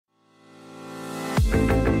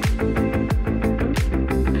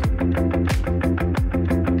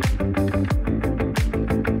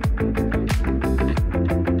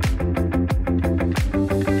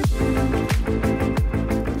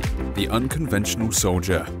Unconventional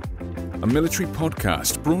Soldier, a military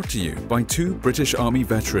podcast brought to you by two British Army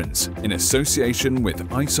veterans in association with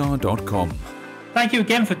ISARR.com. Thank you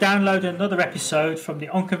again for downloading another episode from the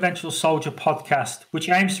Unconventional Soldier podcast, which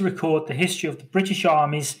aims to record the history of the British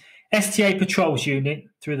Army's STA Patrols Unit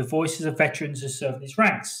through the voices of veterans who served in its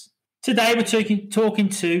ranks. Today we're talking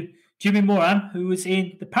to Jimmy Morham, who was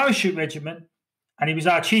in the Parachute Regiment, and he was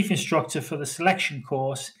our chief instructor for the selection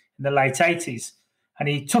course in the late 80s. And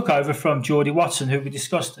he took over from Geordie Watson, who we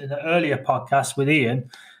discussed in an earlier podcast with Ian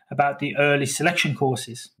about the early selection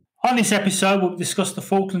courses. On this episode, we'll discuss the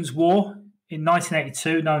Falklands War in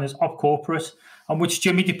 1982, known as Op Corporate, on which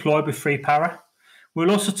Jimmy deployed with Free Para. We'll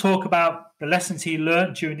also talk about the lessons he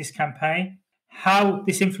learned during this campaign, how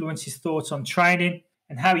this influenced his thoughts on training,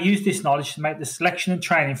 and how he used this knowledge to make the selection and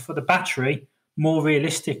training for the battery more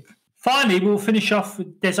realistic. Finally, we'll finish off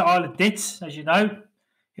with Desert Island Dits, as you know.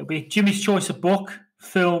 It'll be Jimmy's choice of book,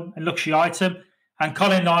 film and luxury item, and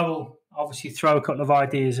Colin and I will obviously throw a couple of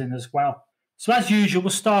ideas in as well. So as usual, we'll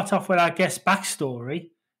start off with our guest's backstory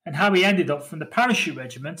and how he ended up from the Parachute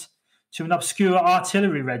Regiment to an obscure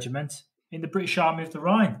artillery regiment in the British Army of the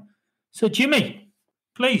Rhine. So Jimmy,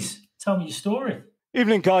 please tell me your story.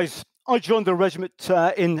 Evening, guys. I joined the regiment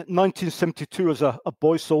in 1972 as a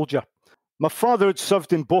boy soldier. My father had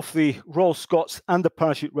served in both the Royal Scots and the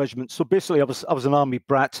Parachute Regiment, so basically I was an army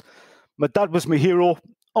brat. My dad was my hero.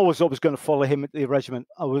 I was always going to follow him at the regiment.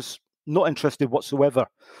 I was not interested whatsoever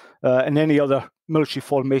in any other military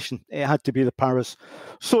formation. It had to be the Paras.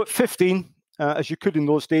 So at 15, as you could in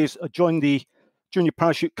those days, I joined the Junior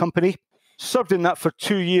Parachute Company, served in that for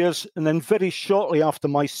 2 years, and then very shortly after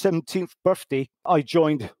my 17th birthday, I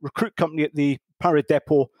joined Recruit Company at the Para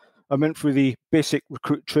Depot. I went through the basic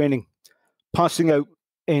recruit training, passing out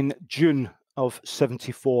in June of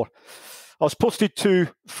 74. I was posted to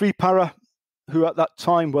Free Para, who at that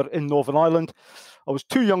time were in Northern Ireland. I was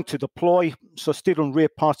too young to deploy, so I stayed on rear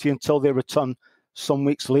party until their return some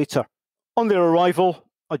weeks later. On their arrival,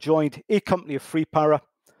 I joined A Company of Free Para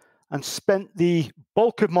and spent the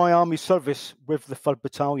bulk of my army service with the 3rd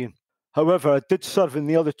Battalion. However, I did serve in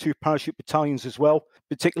the other two parachute battalions as well,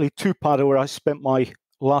 particularly 2 Para, where I spent my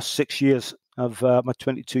last 6 years of my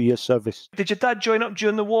 22-year service. Did your dad join up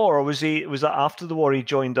during the war, or was that after the war he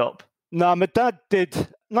joined up? No, my dad did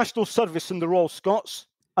national service in the Royal Scots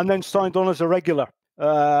and then signed on as a regular.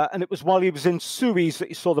 And it was while he was in Suez that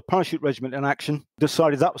he saw the Parachute Regiment in action,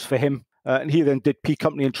 decided that was for him, and he then did P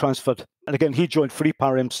Company and transferred. And again, he joined Free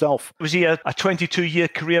Para himself. Was he a 22-year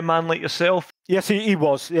career man like yourself? Yes, he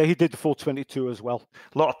was. Yeah, he did the full 22 as well.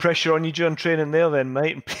 A lot of pressure on you during training there then,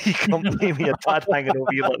 mate, and P Company with your dad hanging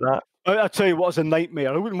over you like that. I tell you what, it was a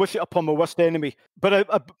nightmare. I wouldn't wish it upon my worst enemy. But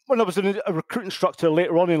when I was a recruit instructor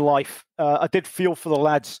later on in life, I did feel for the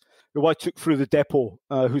lads who I took through the depot,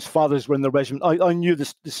 whose fathers were in the regiment. I knew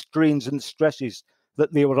the strains and the stresses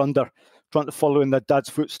that they were under, trying to follow in their dad's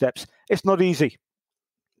footsteps. It's not easy.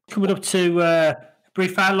 Coming up to a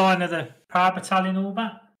brief outline of the Para Battalion, all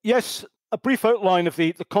that? Yes, a brief outline of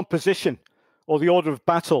the composition or the order of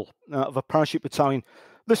battle of a parachute battalion.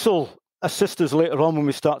 This will assist us later on when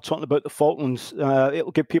we start talking about the Falklands.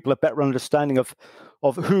 It'll give people a better understanding of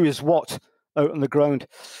who is what out on the ground.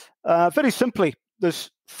 Very simply,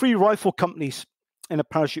 there's 3 rifle companies in a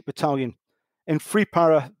parachute battalion. In Free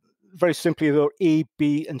Para, very simply, they're A,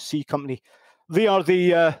 B, and C Company. They are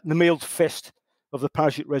the mailed fist of the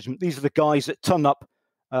Parachute Regiment. These are the guys that turn up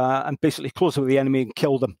and basically close with the enemy and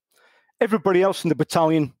kill them. Everybody else in the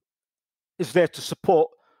battalion is there to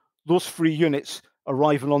support those 3 units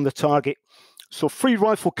arriving on the target. So 3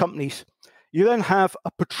 rifle companies. You then have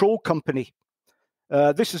a patrol company.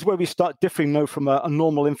 This is where we start differing now from a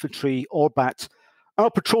normal infantry or BAT.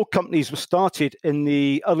 Our patrol companies were started in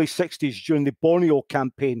the early 60s during the Borneo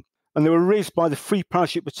campaign, and they were raised by the 3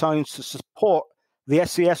 parachute battalions to support the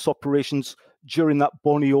SAS operations during that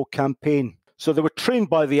Borneo campaign. So they were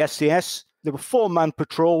trained by the SAS. There were 4-man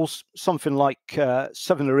patrols, something like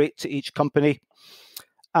 7 or 8 to each company.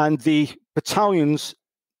 And the battalions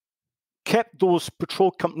kept those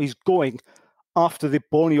patrol companies going after the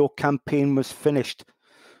Borneo campaign was finished.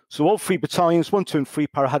 So all 3 battalions, 1, 2, and 3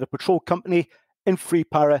 Para, had a patrol company. In Free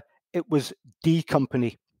Para, it was D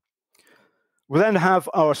Company. We then have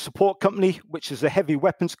our support company, which is the heavy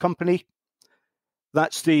weapons company.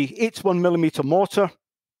 That's the 81mm mortar,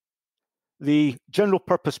 the general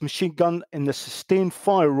purpose machine gun in the sustained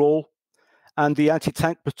fire role, and the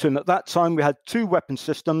anti-tank platoon. At that time, we had 2 weapon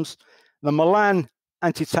systems, the Milan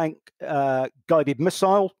anti-tank guided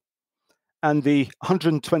missile and the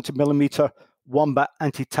 120mm Wombat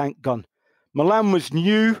anti-tank gun. Milan was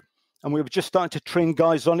new, and we were just starting to train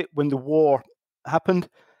guys on it when the war happened.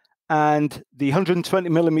 and the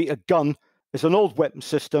 120mm gun is an old weapon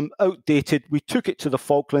system, outdated. We took it to the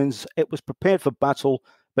Falklands. It was prepared for battle,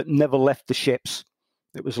 but never left the ships.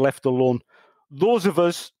 It was left alone. Those of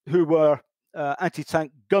us who were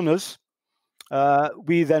anti-tank gunners,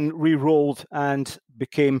 we then re-rolled and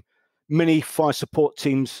became mini fire support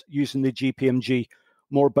teams using the GPMG.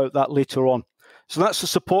 More about that later on. So that's the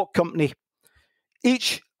support company.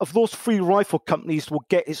 Each of those 3 rifle companies will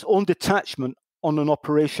get its own detachment on an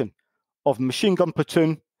operation of machine gun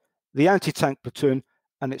platoon, the anti-tank platoon,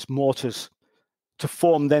 and its mortars to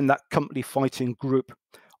form then that company fighting group.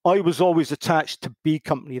 I was always attached to B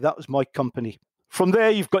company. That was my company. From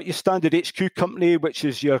there, you've got your standard HQ company, which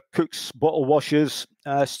is your cooks, bottle washers,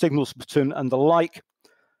 signals platoon, and the like.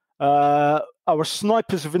 Our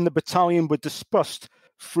snipers within the battalion were dispersed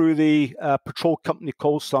through the patrol company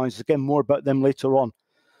call signs. Again, more about them later on.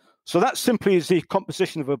 So that simply is the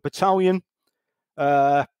composition of a battalion.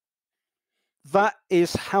 That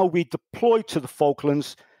is how we deployed to the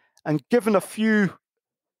Falklands, and given a few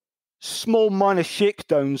small minor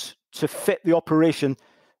shakedowns to fit the operation,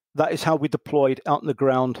 that is how we deployed out on the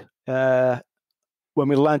ground when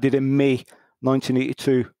we landed in May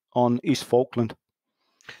 1982 on East Falkland.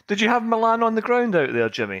 Did you have Milan on the ground out there,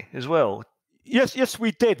 Jimmy, as well? Yes,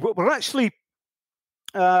 we did. We're actually,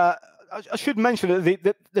 I should mention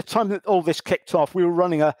that the time that all this kicked off, we were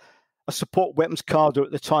running a support weapons cadre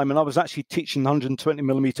at the time, and I was actually teaching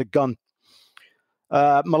 120mm gun.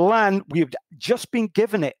 Milan, we had just been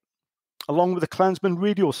given it, along with the Klansman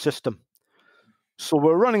radio system. So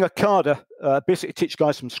we're running a cadre, basically teach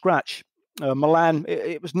guys from scratch. Milan,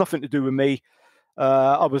 it was nothing to do with me.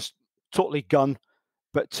 I was totally gun.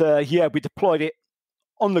 But we deployed it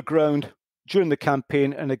on the ground during the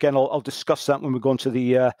campaign, and again, I'll discuss that when we go on to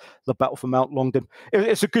the battle for Mount Longdon.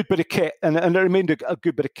 It's a good bit of kit, and it remained a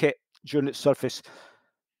good bit of kit during its surface.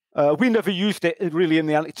 We never used it really in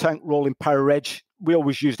the anti-tank role in Para-Reg. We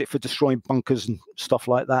always used it for destroying bunkers and stuff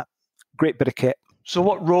like that. Great bit of kit. So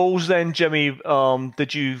what roles then, Jimmy,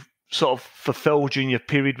 did you sort of fulfill during your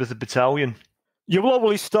period with the battalion? You will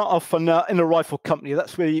always start off in a rifle company.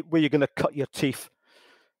 That's where you're going to cut your teeth.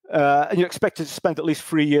 And you're expected to spend at least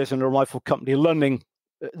 3 years in a rifle company learning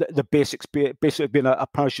the basics, basically being a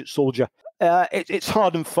parachute soldier. It's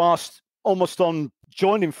hard and fast. Almost on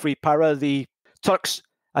joining Free Para, the Turks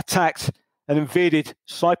attacked and invaded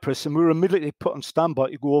Cyprus, and we were immediately put on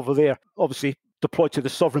standby to go over there, obviously deployed to the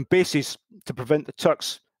sovereign bases to prevent the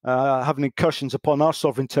Turks having incursions upon our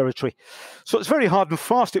sovereign territory. So it's very hard and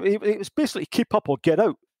fast. It was basically keep up or get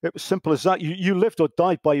out. It was simple as that. You lived or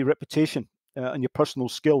died by your reputation and your personal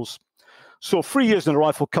skills. So 3 years in a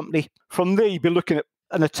rifle company. From there, you'd be looking at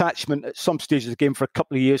an attachment at some stage of the game for a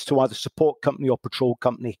couple of years to either support company or patrol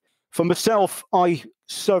company. For myself, I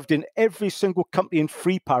served in every single company in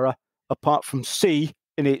Free Para, apart from C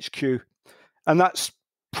in HQ. And that's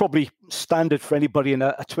probably standard for anybody in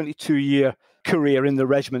a 22-year career in the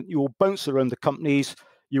regiment. You will bounce around the companies,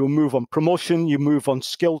 you will move on promotion, you move on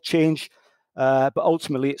skill change, but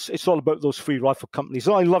ultimately it's all about those 3 rifle companies.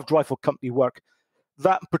 I loved rifle company work.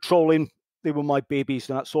 That and patrolling, they were my babies,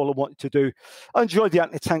 and that's all I wanted to do. I enjoyed the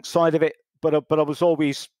anti-tank side of it, but I was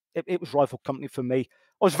always, it was rifle company for me.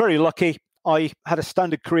 I was very lucky. I had a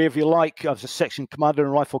standard career, if you like. I was a section commander in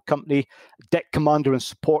a rifle company, deck commander in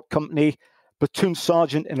support company, platoon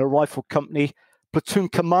sergeant in a rifle company, platoon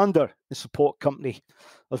commander in support company. I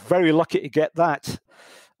was very lucky to get that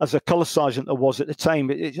as a colour sergeant I was at the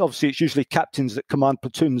time. Obviously, it's usually captains that command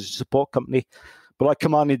platoons in support company, but I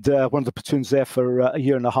commanded one of the platoons there for a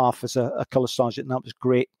year and a half as a colour sergeant, and that was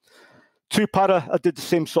great. 2 Para, I did the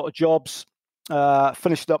same sort of jobs.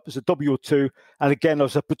 Finished up as a WO2, and again I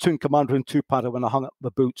was a platoon commander in 2 Para when I hung up my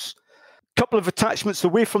boots. Couple of attachments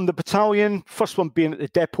away from the battalion. First one being at the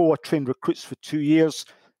depot. I trained recruits for 2 years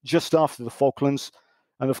just after the Falklands,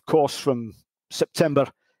 and of course from September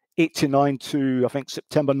 89 to I think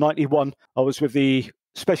September 91 I was with the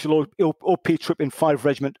special OP troop in 5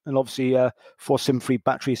 Regiment, and obviously 473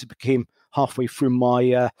 batteries. It became halfway through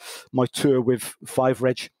my tour with 5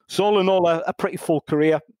 Reg. So all in all, a pretty full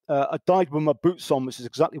career. I died with my boots on, which is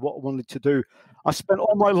exactly what I wanted to do. I spent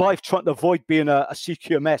all my life trying to avoid being a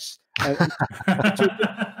CQMS.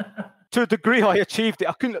 To a degree, I achieved it.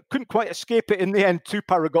 I couldn't quite escape it in the end. 2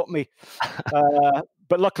 Para got me.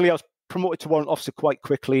 But luckily, I was promoted to warrant officer quite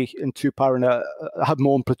quickly in 2 Para, and I had my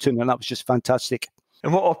own platoon, and that was just fantastic.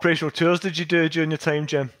 And what operational tours did you do during your time,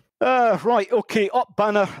 Jim? Right, okay, Op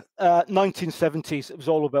Banner, 1970s. It was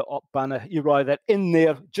all about Op Banner. You're either in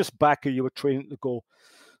there, just back, or you were training to go.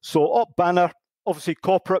 So Op Banner, obviously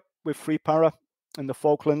corporate with Free Para in the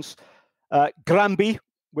Falklands. Granby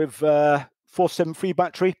with 473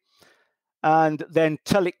 battery. And then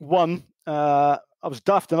Telic 1, I was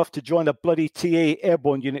daft enough to join a bloody TA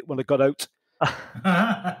airborne unit when I got out.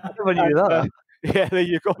 I never knew that. Yeah, there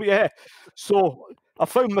you go. Yeah. So I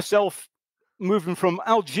found myself moving from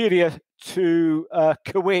Algeria to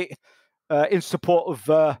Kuwait in support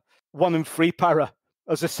of 1 and 3 para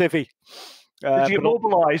as a civvy. Did you get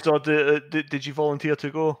mobilised, or did you volunteer to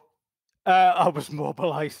go? I was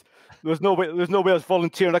mobilised. There was no way I was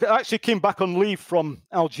volunteering. I actually came back on leave from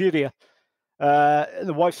Algeria. And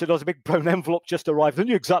the wife said, "Oh, there's a big brown envelope just arrived." I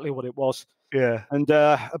knew exactly what it was. Yeah. And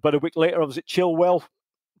about a week later, I was at Chilwell,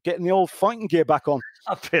 getting the old fighting gear back on.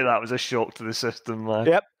 I bet that was a shock to the system, man.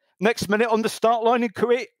 Yep. Next minute on the start line in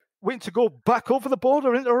Kuwait, waiting to go back over the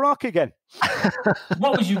border into Iraq again.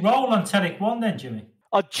 What was your role on Telic 1 then, Jimmy?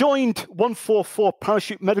 I joined 144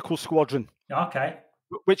 Parachute Medical Squadron. Okay.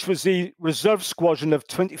 Which was the reserve squadron of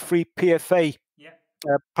 23 PFA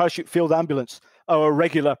Parachute Field Ambulance, our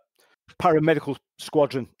regular paramedical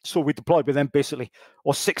squadron. So we deployed with them basically,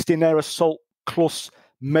 or 16 Air Assault Close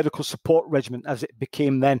Medical Support Regiment as it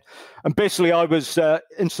became then. And basically I was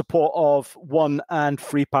in support of 1 and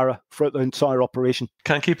 3 para throughout the entire operation.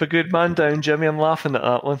 Can't keep a good man down, Jimmy. I'm laughing at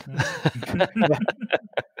that one.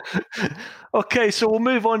 Okay, so we'll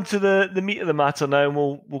move on to the meat of the matter now, and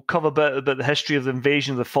we'll cover a bit about the history of the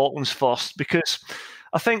invasion of the Falklands first, because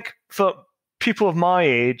I think for people of my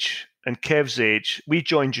age and Kev's age, we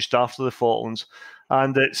joined just after the Falklands,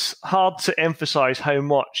 and it's hard to emphasise how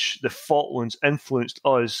much the Falklands influenced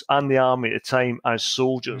us and the army at the time as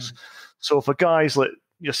soldiers. So for guys like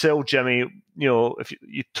yourself, Jimmy, if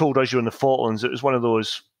you told us you were in the Falklands, it was one of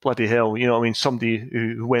those bloody hell, somebody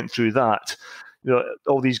who went through that.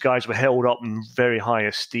 All these guys were held up in very high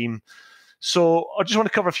esteem. So I just want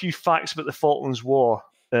to cover a few facts about the Falklands War,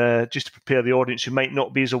 just to prepare the audience who might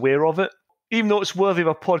not be as aware of it. Even though it's worthy of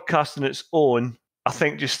a podcast on its own, I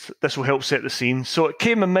think just this will help set the scene. So it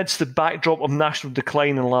came amidst the backdrop of national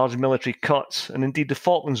decline and large military cuts, and indeed the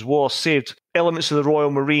Falklands War saved elements of the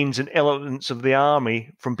Royal Marines and elements of the Army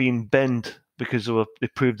from being binned because they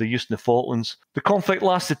proved their use in the Falklands. The conflict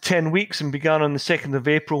lasted 10 weeks and began on the 2nd of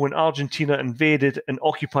April when Argentina invaded and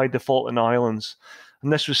occupied the Falkland Islands.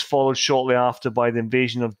 And this was followed shortly after by the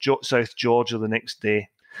invasion of South Georgia the next day.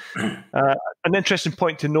 An interesting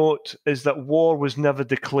point to note is that war was never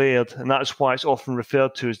declared, and that's why it's often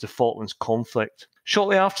referred to as the Falklands conflict.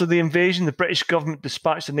 Shortly after the invasion, the British government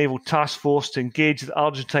dispatched a naval task force to engage the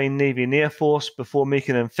Argentine Navy and Air Force before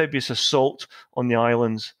making an amphibious assault on the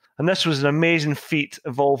islands. And this was an amazing feat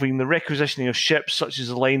involving the requisitioning of ships such as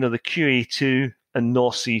the line of the QA2 and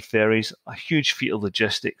North Sea ferries, a huge feat of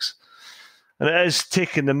logistics. And it is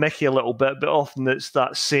taking the mickey a little bit, but often it's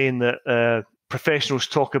that saying that professionals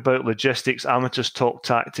talk about logistics, amateurs talk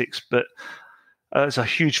tactics, but it's a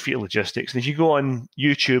huge feat of logistics. And if you go on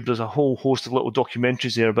YouTube, there's a whole host of little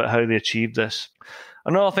documentaries there about how they achieved this.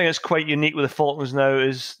 Another thing that's quite unique with the Falklands now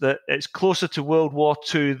is that it's closer to World War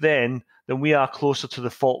II then than we are closer to the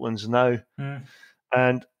Falklands now.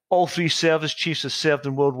 And all 3 service chiefs have served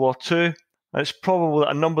in World War II. And it's probable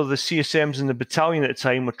that a number of the CSMs in the battalion at the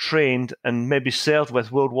time were trained and maybe served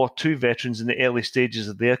with World War II veterans in the early stages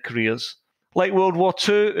of their careers. Like World War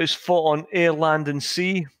II, it was fought on air, land and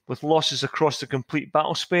sea, with losses across the complete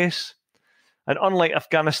battle space. And unlike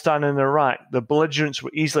Afghanistan and Iraq, the belligerents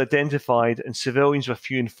were easily identified and civilians were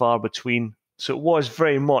few and far between. So it was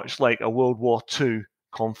very much like a World War II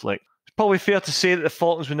conflict. It's probably fair to say that the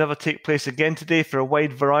Falklands will never take place again today for a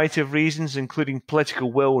wide variety of reasons, including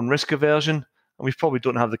political will and risk aversion. And we probably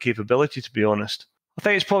don't have the capability, to be honest. I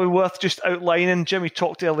think it's probably worth just outlining. Jimmy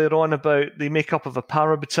talked earlier on about the makeup of a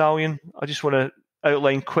para battalion. I just want to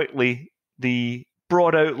outline quickly the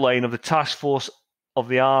broad outline of the task force of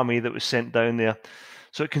the army that was sent down there.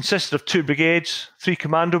 So it consisted of 2 brigades, 3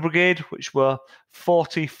 commando brigade, which were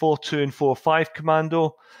 40, 4-2 and 4-5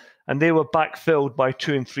 commando, and they were backfilled by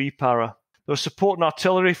 2 and 3 para. There was supporting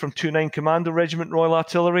artillery from 2-9 Commando Regiment Royal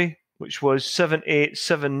Artillery, which was 7-8,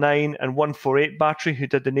 7-9 and 148 Battery, who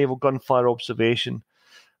did the naval gunfire observation.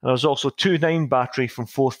 And there was also 2-9 Battery from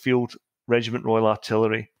 4th Field Regiment Royal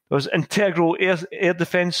Artillery. There was integral air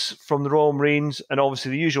defence from the Royal Marines, and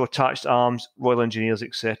obviously the usual attached arms, Royal Engineers,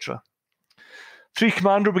 etc. 3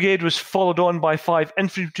 Commando Brigade was followed on by 5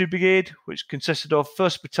 Infantry Brigade, which consisted of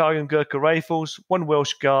 1st Battalion Gurkha Rifles, 1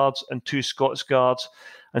 Welsh Guards and 2 Scots Guards,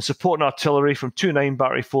 and supporting artillery from 2-9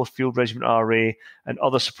 Battery 4th Field Regiment RA and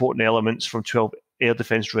other supporting elements from 12 Air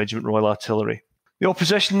Defence Regiment Royal Artillery. The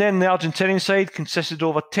opposition then, the Argentinian side, consisted of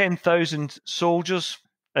over 10,000 soldiers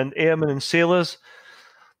and airmen and sailors.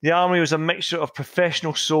 The army was a mixture of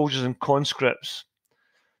professional soldiers and conscripts.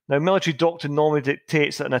 Now, military doctrine normally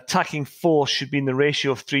dictates that an attacking force should be in the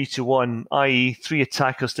ratio of 3-1, i.e. 3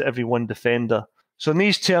 attackers to every 1 defender. So in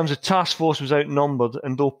these terms, the task force was outnumbered,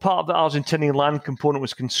 and though part of the Argentinian land component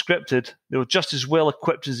was conscripted, they were just as well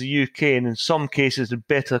equipped as the UK, and in some cases had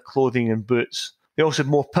better clothing and boots. They also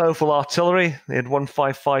had more powerful artillery. They had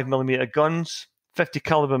 155mm guns, 50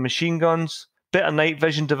 caliber machine guns, better night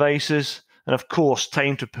vision devices, and of course,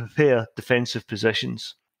 time to prepare defensive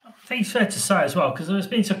positions. I think it's fair to say as well, because there's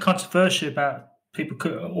been some controversy about people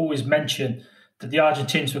could always mention that the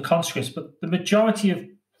Argentines were conscripts, but the majority of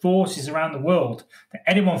forces around the world that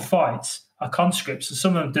anyone fights are conscripts, and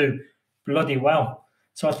some of them do bloody well.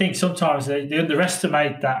 So I think sometimes they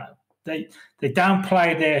underestimate that. They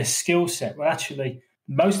downplay their skill set. Well, actually,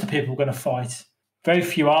 most of the people are going to fight. Very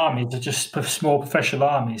few armies are just small professional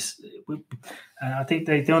armies. I think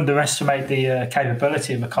they underestimate the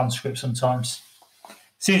capability of a conscript sometimes.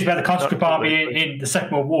 Seems about the conscript army in the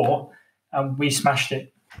Second World War, and we smashed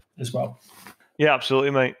it as well. Yeah,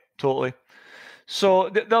 absolutely, mate. Totally. So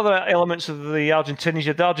the other elements of the Argentinians, you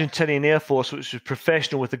had the Argentinian Air Force, which was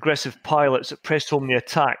professional with aggressive pilots that pressed home the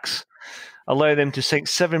attacks, allowing them to sink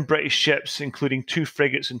 7 British ships, including 2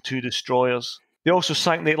 frigates and 2 destroyers. They also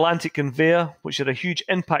sank the Atlantic Conveyor, which had a huge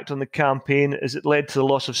impact on the campaign as it led to the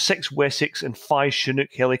loss of 6 Wessex and 5 Chinook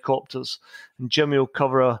helicopters. And Jimmy will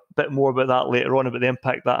cover a bit more about that later on, about the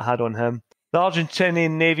impact that had on him. The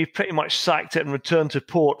Argentinian Navy pretty much sacked it and returned to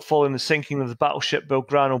port following the sinking of the battleship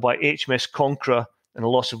Belgrano by HMS Conqueror and a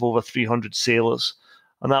loss of over 300 sailors.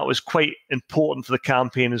 And that was quite important for the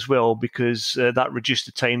campaign as well, because that reduced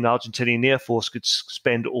the time the Argentinian Air Force could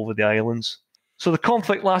spend over the islands. So the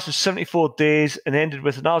conflict lasted 74 days and ended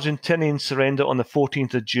with an Argentinian surrender on the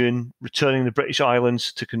 14th of June, returning the British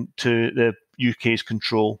islands to the UK's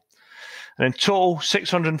control. And in total,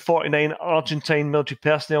 649 Argentine military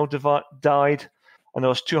personnel died, and there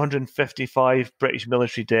was 255 British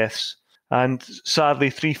military deaths. And sadly,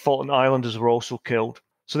 3 Falkland Islanders were also killed.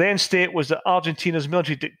 So the end state was that Argentina's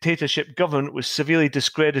military dictatorship government was severely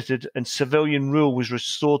discredited and civilian rule was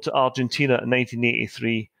restored to Argentina in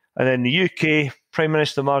 1983. And in the UK, Prime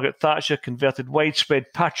Minister Margaret Thatcher converted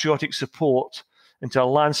widespread patriotic support into a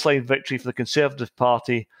landslide victory for the Conservative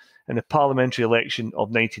Party in the parliamentary election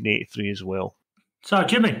of 1983 as well. So,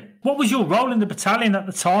 Jimmy, what was your role in the battalion at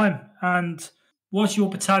the time? And was your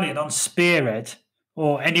battalion on spearhead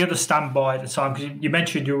or any other standby at the time? Because you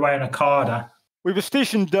mentioned you were away on a Carter. We were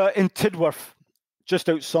stationed in Tidworth, just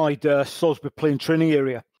outside Salisbury Plain training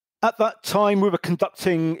area. At that time, we were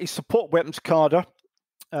conducting a support weapons Carter.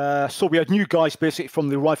 So we had new guys basically from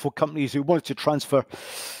the rifle companies who wanted to transfer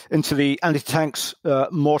into the anti-tanks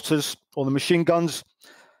mortars or the machine guns.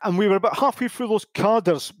 And we were about halfway through those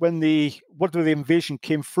Carders when the word of the invasion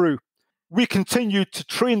came through. We continued to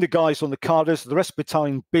train the guys on the Carders. The rest of the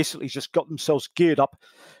battalion basically just got themselves geared up,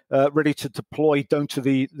 ready to deploy down to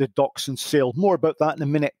the docks and sail. More about that in a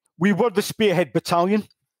minute. We were the spearhead battalion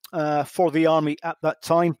for the army at that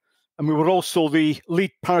time, and we were also the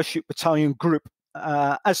lead parachute battalion group.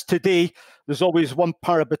 As today, there's always 1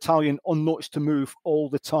 para battalion on notice to move all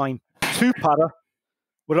the time. 2 para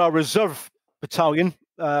were our reserve battalion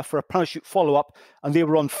for a parachute follow-up, and they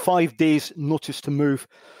were on 5 days notice to move.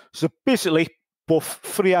 So basically, both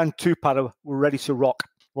 3 and 2 para were ready to rock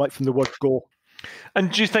right from the word go.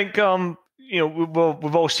 And do you think,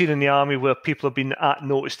 we've all seen in the army where people have been at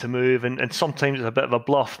notice to move, and sometimes it's a bit of a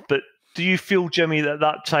bluff, but do you feel, Jimmy, that at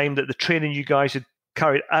that time that the training you guys had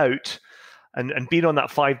carried out and being on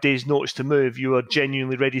that 5 days notice to move, you were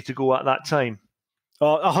genuinely ready to go at that time?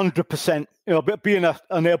 100%. But being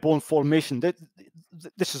an airborne formation,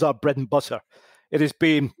 this is our bread and butter. It is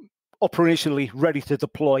being operationally ready to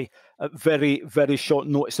deploy at very, very short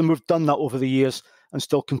notice. And we've done that over the years and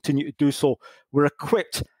still continue to do so. We're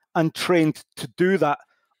equipped and trained to do that.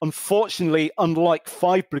 Unfortunately, unlike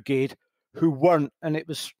 5 Brigade, who weren't, and it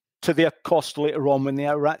was to their cost later on when they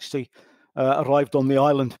were actually arrived on the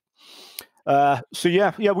island.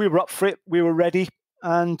 We were up for it. We were ready.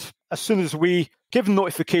 And as soon as we given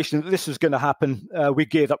notification that this was going to happen, we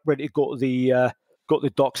geared up ready to go to the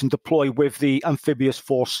docks and deploy with the amphibious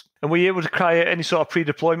force. And were you able to carry out any sort of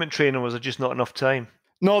pre-deployment training, or was there just not enough time?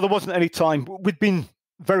 No, there wasn't any time. We'd been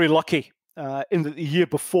very lucky in that the year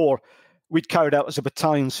before, we'd carried out as a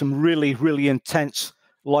battalion some really, really intense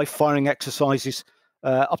live firing exercises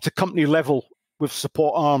up to company level with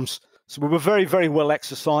support arms. So we were very, very well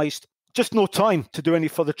exercised. Just no time to do any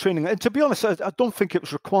further training. And to be honest, I don't think it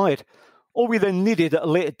was required. All we then needed at a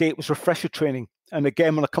later date was refresher training. And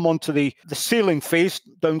again, when I come on to the sailing phase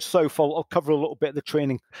down south, I'll cover a little bit of the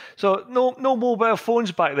training. So no mobile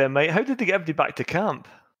phones back then, mate. How did they get everybody back to camp?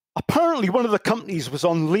 Apparently, one of the companies was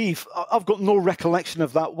on leave. I've got no recollection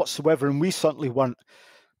of that whatsoever, and we certainly weren't.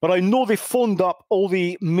 But I know they phoned up all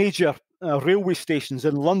the major railway stations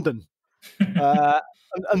in London,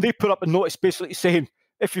 and they put up a notice basically saying,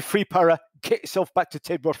 if you're free para, get yourself back to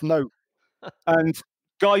Tedworth now. And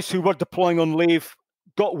guys who were deploying on leave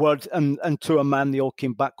got word, and to a man, they all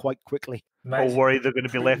came back quite quickly. All worried they're going to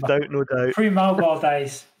be left out, no doubt. Pre-mobile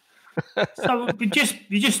days. So you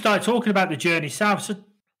just started talking about the journey south. So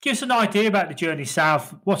give us an idea about the journey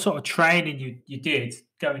south. What sort of training you did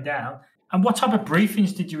going down, and what type of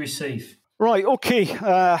briefings did you receive? Right, okay.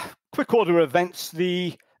 Quick order of events.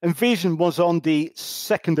 The invasion was on the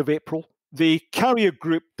 2nd of April. The carrier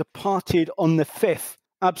group departed on the 5th.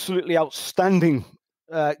 Absolutely outstanding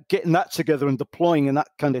getting that together and deploying in that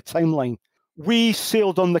kind of timeline. We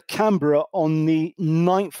sailed on the Canberra on the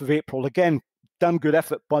 9th of April. Again, damn good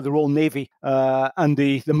effort by the Royal Navy and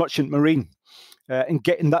the Merchant Marine in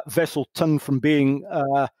getting that vessel turned from being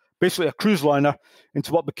basically a cruise liner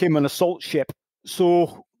into what became an assault ship.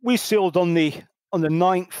 So we sailed on the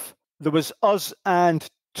 9th. There was us and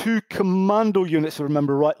 2 commando units, if I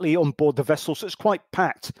remember rightly, on board the vessel. So it's quite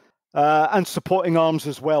packed, and supporting arms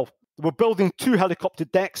as well. We're building 2 helicopter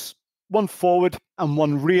decks, one forward and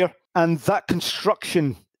one rear. And that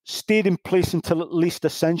construction stayed in place until at least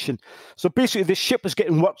Ascension. So basically, this ship was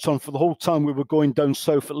getting worked on for the whole time we were going down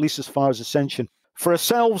south, at least as far as Ascension. For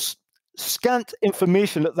ourselves, scant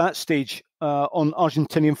information at that stage on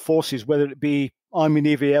Argentinian forces, whether it be Army,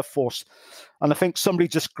 Navy, Air Force. And I think somebody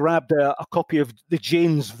just grabbed a copy of the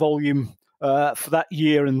Jane's volume for that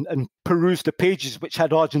year and perused the pages, which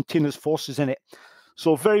had Argentina's forces in it.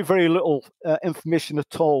 So very, very little information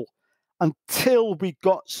at all, until we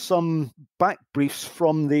got some back briefs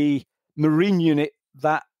from the Marine unit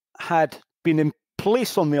that had been in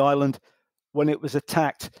place on the island when it was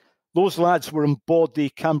attacked. Those lads were on board the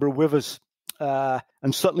Canberra with us,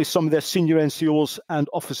 and certainly some of their senior NCOs and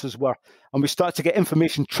officers were. And we started to get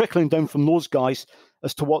information trickling down from those guys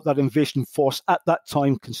as to what that invasion force at that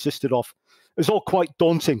time consisted of. It was all quite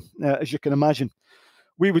daunting, as you can imagine.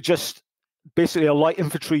 We were just basically a light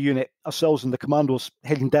infantry unit, ourselves and the commandos,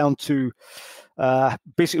 heading down to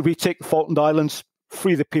basically retake the Falkland Islands,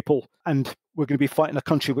 free the people, and we're going to be fighting a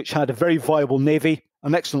country which had a very viable navy,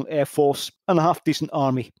 an excellent air force, and a half-decent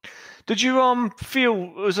army. Did you feel,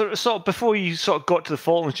 was there sort of, before you sort of got to the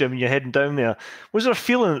Falklands, Jim, and you're heading down there, was there a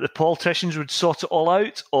feeling that the politicians would sort it all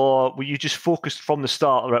out, or were you just focused from the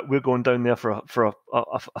start, right, we're going down there for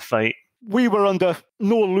a fight? We were under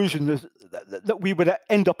no illusion that we would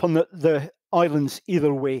end up on the islands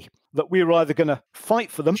either way, that we were either going to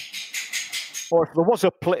fight for them, or if there was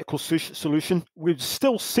a political solution, we'd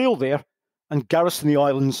still sail there and garrison the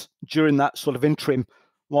islands during that sort of interim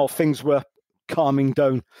while things were calming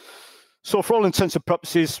down. So for all intents and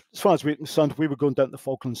purposes, as far as we were concerned, we were going down to the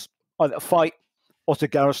Falklands, either to fight or to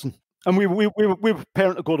garrison. And we were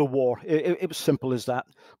preparing to go to war. It was simple as that.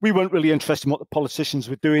 We weren't really interested in what the politicians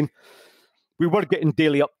were doing. We were getting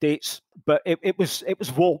daily updates, but it was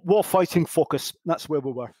war fighting focus. That's where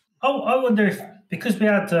we were. Oh, I wonder if, because we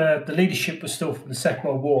had the leadership was still from the Second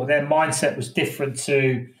World War, their mindset was different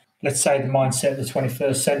to, let's say, the mindset of the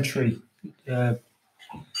 21st century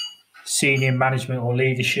senior management or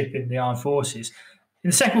leadership in the armed forces.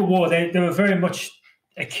 In the Second World War, they were very much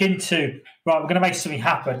akin to, right, we're going to make something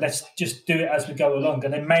happen. Let's just do it as we go along.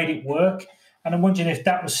 And they made it work. And I'm wondering if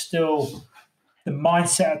that was still the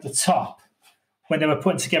mindset at the top when they were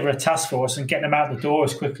putting together a task force and getting them out the door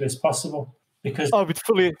as quickly as possible. Because I would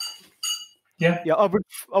fully,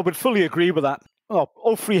 I would fully agree with that. Oh,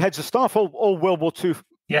 all 3 heads of staff, all World War II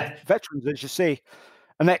veterans, as you say,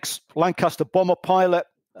 an ex-Lancaster bomber pilot,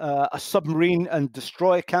 a submarine and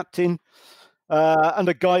destroyer captain, and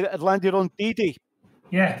a guy that had landed on D-Day.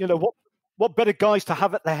 Yeah, you know what better guys to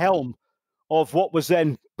have at the helm of what was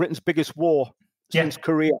then Britain's biggest war since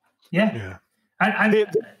Korea. Yeah. And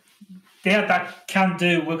they had that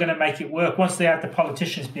can-do, we're going to make it work. Once they had the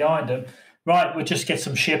politicians behind them, right, we'll just get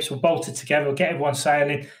some ships, we'll bolt it together, we'll get everyone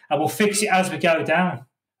sailing, and we'll fix it as we go down.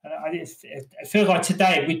 It feels like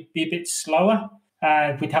today we'd be a bit slower,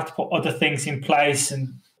 and we'd have to put other things in place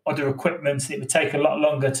and other equipment. It would take a lot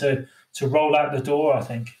longer to roll out the door, I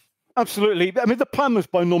think. Absolutely. I mean, the plan was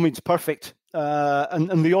by no means perfect,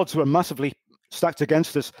 and the odds were massively stacked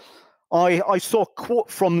against us. I saw a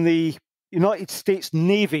quote from the United States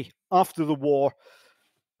Navy after the war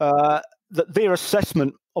that their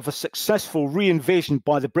assessment of a successful reinvasion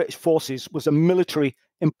by the British forces was a military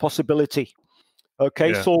impossibility.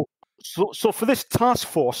 Okay, so for this task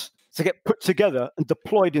force to get put together and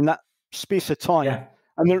deployed in that space of time,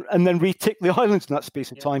 and then retake the islands in that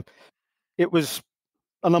space of time, it was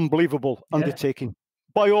an unbelievable undertaking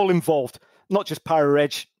by all involved, not just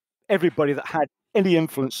Para-Reg, everybody that had any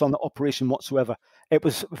influence on the operation whatsoever. It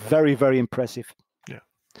was very, very impressive. Yeah.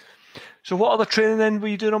 So what other training then were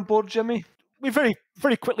you doing on board, Jimmy? We very,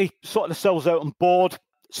 very quickly sorted ourselves out on board.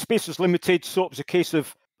 Space was limited, so it was a case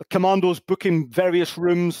of the commandos booking various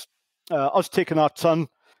rooms, us taking our turn.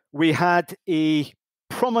 We had a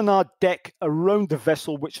promenade deck around the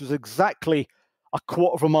vessel, which was exactly a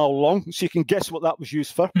quarter of a mile long, so you can guess what that was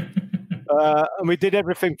used for. And we did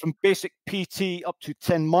everything from basic PT up to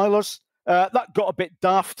 10 milers. That got a bit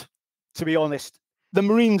daft, to be honest. The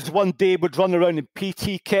Marines one day would run around in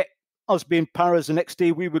PT kit. Us being paras, the next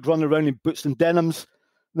day we would run around in boots and denims.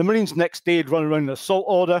 The Marines next day would run around in assault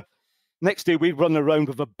order. Next day we'd run around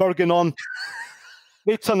with a Bergen on.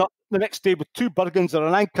 They turn up the next day with 2 Bergens and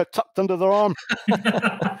an anchor tucked under their arm.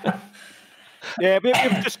 Yeah, we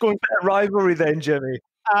were just going... A rivalry then, Jimmy.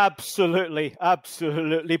 Absolutely. But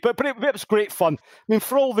it was great fun. I mean,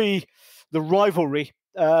 for all the rivalry,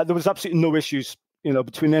 there was absolutely no issues,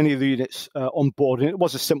 between any of the units on board. And it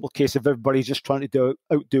was a simple case of everybody just trying to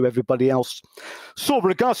outdo everybody else. So with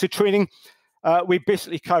regards to training, we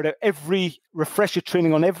basically carried out every refresher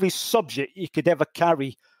training on every subject you could ever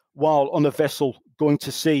carry while on a vessel going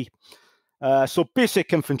to sea. So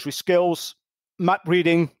basic infantry skills, map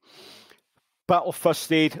reading, battle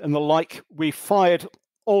first aid and the like. We fired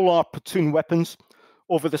all our platoon weapons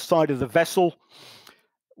over the side of the vessel.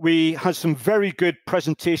 We had some very good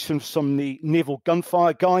presentations from the naval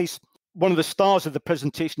gunfire guys. One of the stars of the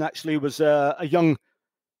presentation actually was a young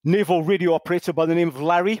naval radio operator by the name of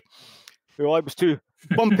Larry, who I was to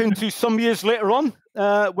bump into some years later on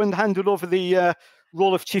when handed over the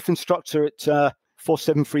role of chief instructor at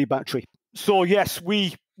 473 Battery. So yes,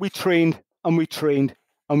 we trained and we trained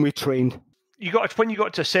and we trained. When you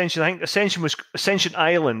got to Ascension, I think Ascension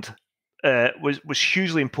Island was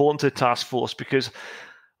hugely important to the task force, because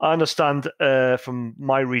I understand from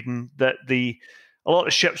my reading that a lot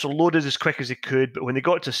of ships were loaded as quick as they could, but when they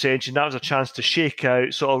got to Ascension, that was a chance to shake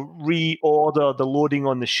out, sort of reorder the loading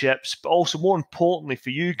on the ships, but also more importantly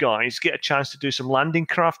for you guys, get a chance to do some landing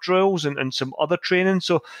craft drills and some other training.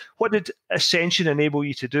 So what did Ascension enable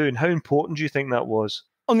you to do, and how important do you think that was?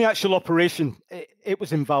 On the actual operation, it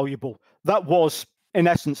was invaluable. That was, in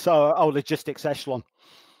essence, our logistics echelon.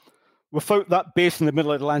 Without that base in the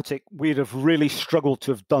Middle Atlantic, we'd have really struggled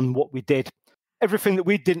to have done what we did. Everything that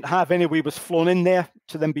we didn't have anyway was flown in there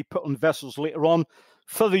to then be put on vessels later on.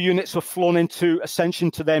 Further units were flown into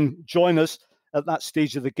Ascension to then join us at that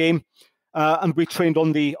stage of the game. And we trained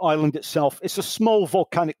on the island itself. It's a small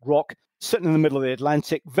volcanic rock sitting in the middle of the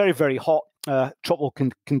Atlantic, very, very hot tropical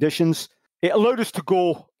conditions. It allowed us to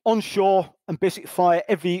go onshore and basically fire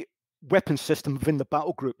every weapon system within the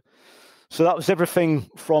battle group. So that was everything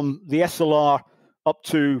from the SLR up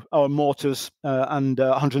to our mortars and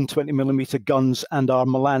 120mm guns and our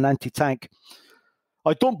Milan anti-tank.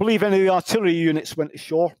 I don't believe any of the artillery units went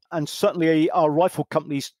ashore, and certainly our rifle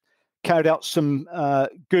companies carried out some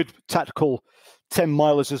good tactical 10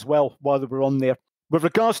 milers as well while they were on there. With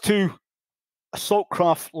regards to assault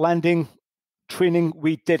craft landing training,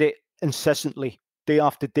 we did it incessantly, day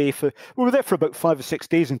after day. We were there for about 5 or 6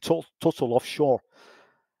 days in total offshore.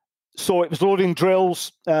 So it was loading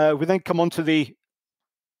drills. We then come onto the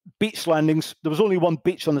beach landings. There was only one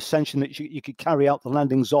beach on Ascension that you could carry out the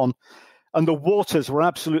landings on, and the waters were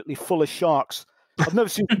absolutely full of sharks. I've never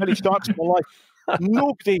seen so many sharks in my life.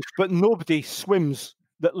 Nobody swims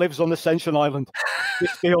that lives on Ascension Island. They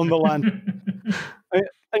stay on the land.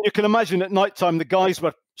 And you can imagine at night time, the guys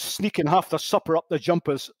were sneaking half their supper up their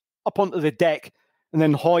jumpers up onto the deck and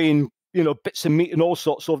then hoying, bits of meat and all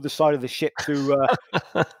sorts over the side of the ship to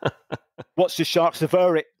watch the sharks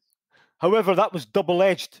devour it. However, that was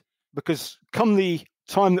double-edged, because come the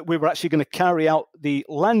time that we were actually going to carry out the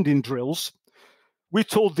landing drills, we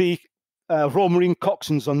told the Royal Marine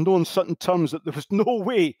coxswains on no uncertain terms that there was no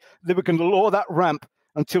way they were going to lower that ramp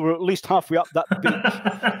until we were at least halfway up that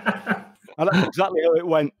beach. And that's exactly how it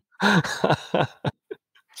went.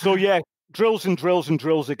 So yeah, drills and drills and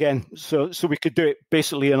drills again. So we could do it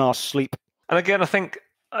basically in our sleep. And again, I think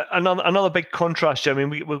another big contrast, I mean,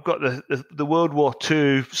 we've got the World War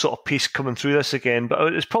II sort of piece coming through this again,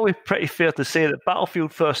 but it's probably pretty fair to say that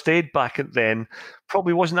battlefield first aid back then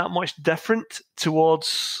probably wasn't that much different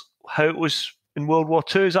towards how it was in World War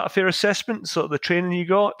II. Is that a fair assessment, sort of the training you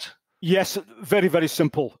got? Yes, very, very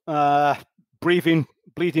simple. Breathing,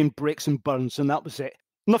 bleeding, breaks and burns, and that was it.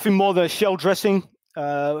 Nothing more than shell dressing.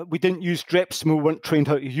 We didn't use drips, and we weren't trained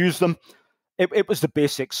how to use them. It was the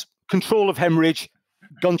basics. Control of hemorrhage,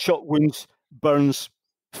 gunshot wounds, burns,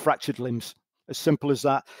 fractured limbs. As simple as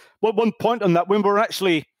that. Well, one point on that, when we're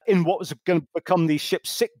actually in what was going to become the ship's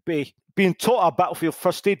sick bay, being taught our battlefield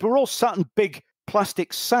first aid, we're all sat in big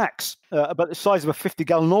plastic sacks about the size of a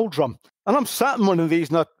 50-gallon oil drum. And I'm sat in one of these,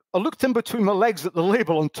 and I looked in between my legs at the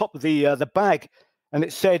label on top of the bag, and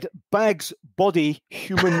it said, bags, body,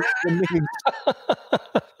 human remains.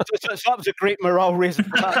 So that was a great morale raiser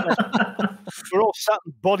for that. We're all sat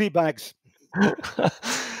in body bags.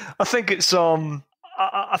 I think it's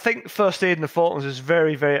I think first aid in the Falklands is a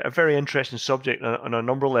very interesting subject on a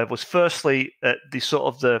number of levels. Firstly, at the sort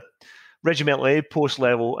of the regimental aid post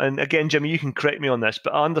level, and again, Jimmy, you can correct me on this,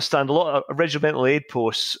 but I understand a lot of regimental aid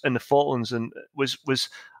posts in the Falklands and was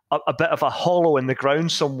a bit of a hollow in the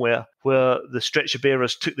ground somewhere where the stretcher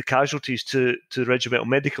bearers took the casualties to the regimental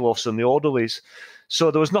medical officer and the orderlies. So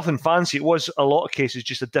there was nothing fancy. It was, a lot of cases,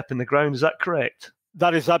 just a dip in the ground. Is that correct?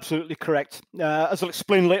 That is absolutely correct. As I'll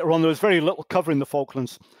explain later on, there was very little cover in the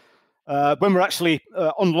Falklands. When we're actually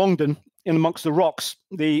on Longdon, in amongst the rocks,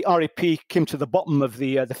 the RAP came to the bottom of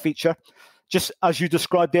the feature, just as you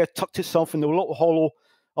described there, tucked itself into a little hollow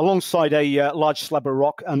alongside a large slab of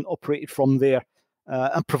rock and operated from there,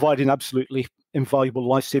 and providing absolutely invaluable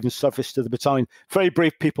life-saving service to the battalion. Very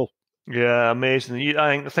brave people. Yeah, amazing.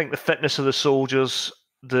 I think the fitness of the soldiers,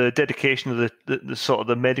 the dedication of the sort of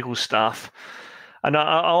the medical staff. And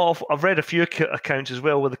I've read a few accounts as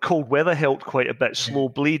well where the cold weather helped quite a bit, slow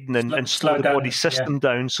bleeding and slow the body system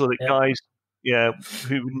down so that guys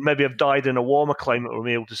who maybe have died in a warmer climate were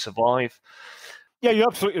able to survive. Yeah, you're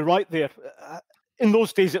absolutely right there. In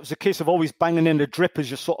those days, it was a case of always banging in a drip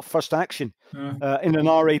as your sort of first action in an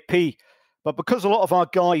RAP. But because a lot of our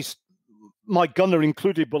guys, my gunner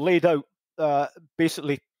included, were laid out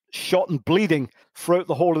basically shot and bleeding throughout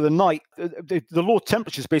the whole of the night, the low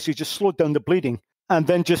temperatures basically just slowed down the bleeding and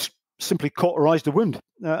then just simply cauterized the wound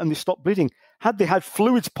and they stopped bleeding. Had they had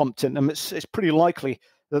fluids pumped in them, it's pretty likely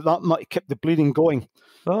that might have kept the bleeding going.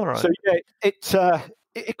 All right. So yeah,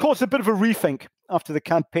 it caused a bit of a rethink after the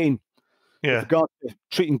campaign with regard to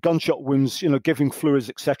treating gunshot wounds, giving fluids,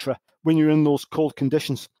 etc. when you're in those cold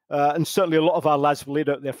conditions. And certainly a lot of our lads were laid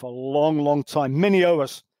out there for a long, long time, many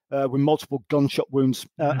hours with multiple gunshot wounds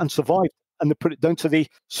and survived. And they put it down to the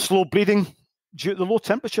slow bleeding due to the low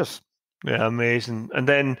temperatures. Yeah, amazing. And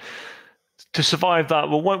then to survive that,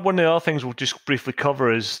 well, one of the other things we'll just briefly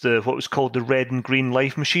cover is what was called the Red and Green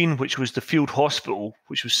Life Machine, which was the field hospital,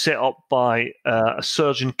 which was set up by a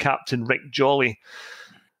surgeon captain, Rick Jolly.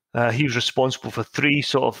 He was responsible for 3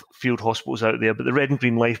 sort of field hospitals out there, but the Red and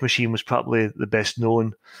Green Life Machine was probably the best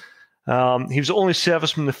known. He was the only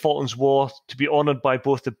serviceman in the Falklands War to be honoured by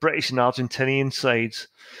both the British and Argentinian sides.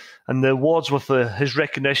 And the awards were for his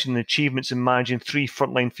recognition and achievements in managing 3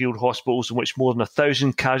 frontline field hospitals in which more than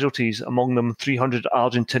 1,000 casualties, among them 300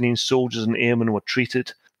 Argentinian soldiers and airmen, were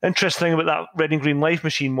treated. Interesting thing about that Red and Green Life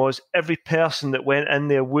Machine was every person that went in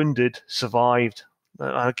there wounded survived.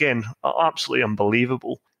 Again, absolutely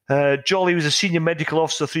unbelievable. Jolly was a senior medical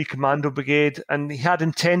officer, 3 Commando Brigade, and he had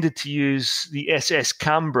intended to use the SS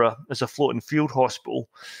Canberra as a floating field hospital,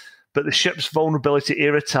 but the ship's vulnerability to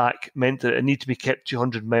air attack meant that it needed to be kept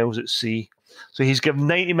 200 miles at sea. So he's given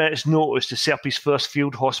 90 minutes notice to set up his first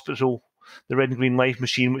field hospital, the Red and Green Life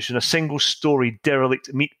Machine, which is a single-storey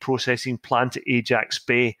derelict meat processing plant at Ajax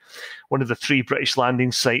Bay, one of the 3 British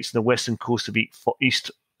landing sites on the western coast of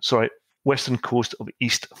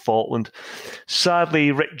East Falkland.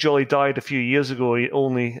 Sadly, Rick Jolly died a few years ago,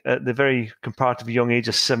 only at the very comparatively young age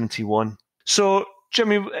of 71. So,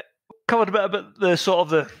 Jimmy, covered a bit about the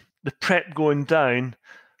sort of the prep going down,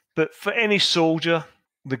 but for any soldier,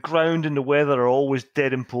 the ground and the weather are always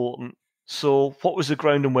dead important. So what was the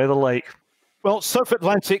ground and weather like? Well, South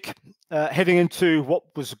Atlantic, heading into what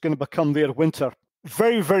was going to become their winter.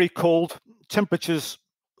 Very, very cold. Temperatures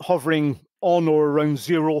hovering on or around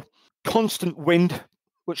 0. Constant wind,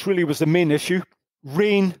 which really was the main issue.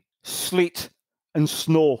 Rain, sleet, and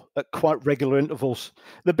snow at quite regular intervals.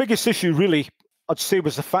 The biggest issue, really, I'd say,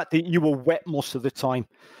 was the fact that you were wet most of the time.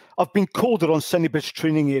 I've been colder on Sennybridge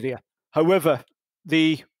training area. However,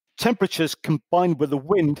 the temperatures combined with the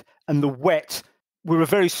wind and the wet, we were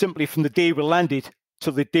very simply, from the day we landed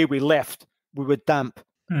to the day we left, we were damp.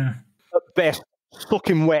 At best,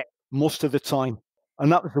 soaking wet most of the time.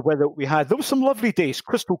 And that was the weather we had. There were some lovely days,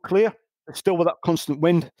 crystal clear, but still with that constant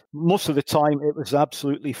wind. Most of the time, it was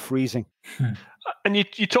absolutely freezing. And you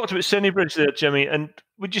talked about Sennybridge there, Jimmy, and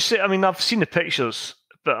would you say, I mean, I've seen the pictures,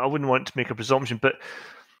 but I wouldn't want to make a presumption, but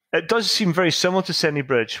it does seem very similar to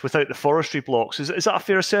Sennybridge without the forestry blocks. Is that a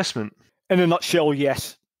fair assessment? In a nutshell,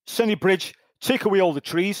 yes. Sennybridge, take away all the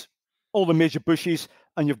trees, all the major bushes,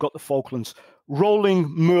 and you've got the Falklands. Rolling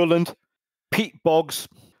moorland, peat bogs,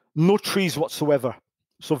 no trees whatsoever.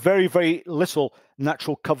 So very, very little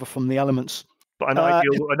natural cover from the elements. But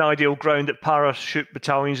an ideal ground that parachute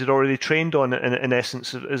battalions had already trained on, in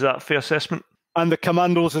essence. Is that a fair assessment? And the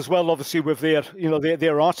commandos as well, obviously, with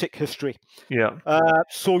their Arctic history. Yeah.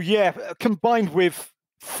 Combined with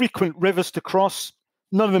frequent rivers to cross,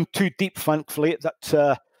 none of them too deep, thankfully,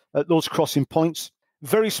 at those crossing points.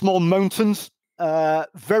 Very small mountains,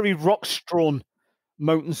 very rock-strewn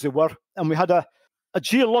mountains they were. And we had a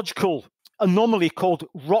geological anomaly called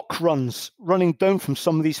rock runs running down from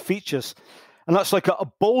some of these features. And that's like a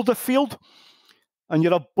boulder field. And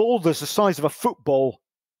you have boulders the size of a football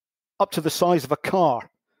up to the size of a car,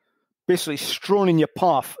 basically strewn in your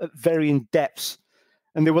path at varying depths.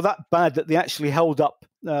 And they were that bad that they actually held up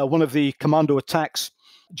one of the commando attacks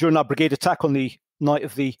during our brigade attack on the night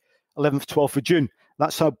of the 11th, 12th of June.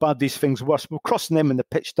 That's how bad these things were. So we were crossing them in the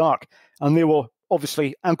pitch dark, and they were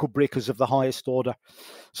obviously ankle breakers of the highest order.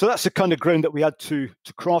 So that's the kind of ground that we had to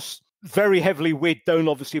cross. Very heavily weighed down,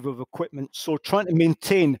 obviously, with equipment. So trying to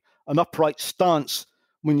maintain an upright stance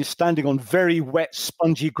when you're standing on very wet,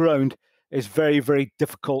 spongy ground is very, very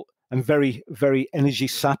difficult and very, very energy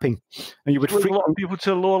sapping. And you would a lot of people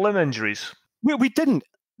to lower limb injuries. We didn't.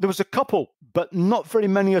 There was a couple, but not very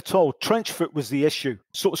many at all. Trench foot was the issue.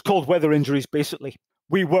 So it was called weather injuries, basically.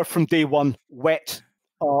 We were from day one wet.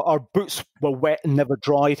 Our boots were wet and never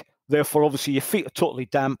dried. Therefore, obviously, your feet are totally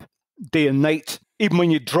damp day and night. Even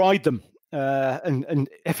when you dried them, and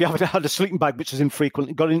if you haven't had a sleeping bag, which is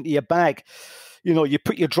infrequent, it got into your bag, you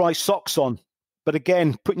put your dry socks on. But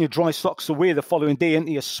again, putting your dry socks away the following day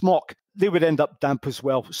into your smock, they would end up damp as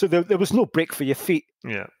well. So there was no break for your feet.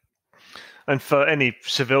 Yeah. And for any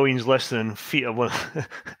civilians listening, feet are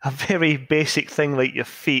a very basic thing like your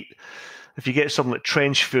feet. If you get something like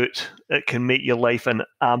trench foot, it can make your life an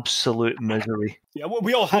absolute misery. Yeah, well,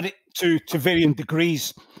 we all had it to varying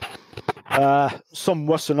degrees. Some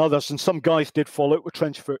worse than others, and some guys did fall out with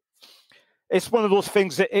trench foot. It's one of those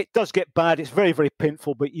things that it does get bad. It's very, very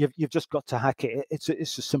painful, but you've just got to hack it. It's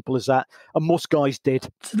as simple as that. And most guys did.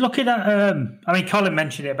 Looking at, Colin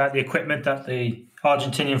mentioned it about the equipment that the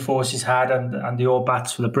Argentinian forces had and the all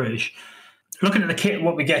bats for the British. Looking at the kit,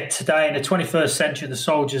 what we get today in the 21st century, the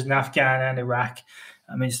soldiers in Afghan and Iraq,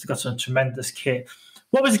 it's got some tremendous kit.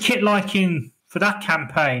 What was the kit like for that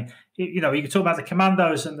campaign? You can talk about the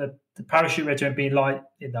commandos and the parachute regiment being light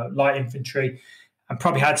infantry, and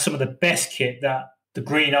probably had some of the best kit that the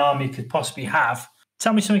Green Army could possibly have.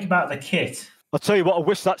 Tell me something about the kit. I'll tell you what, I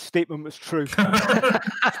wish that statement was true.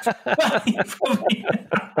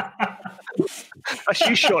 That's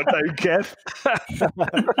you shot down, Kev.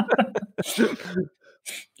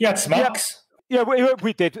 You had smocks. Yeah,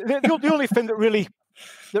 we did. The only thing that really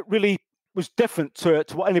was different to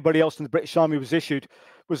what anybody else in the British Army was issued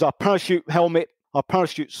was our parachute helmet, our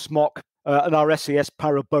parachute smock, and our SAS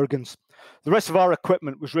Paraburgans. The rest of our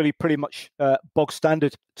equipment was really pretty much bog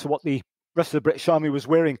standard to what the rest of the British Army was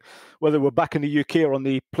wearing, whether we're back in the UK or on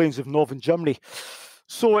the plains of northern Germany.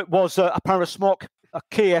 So it was a parasmock, a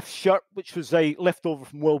KF shirt, which was a leftover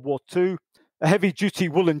from World War II, a heavy-duty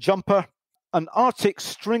woolen jumper, an Arctic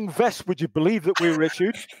string vest, would you believe, that we were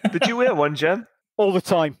issued? Did you wear one, Jim? All the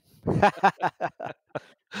time.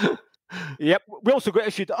 Yep. We also got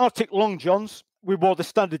issued Arctic long johns. We wore the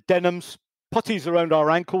standard denims, puttees around our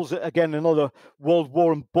ankles, again, another World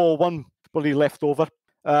War and Ball One bloody leftover,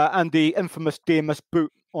 and the infamous DMS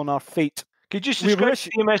boot on our feet. Could you just describe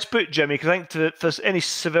the DMS boot, Jimmy? Because I think if there's any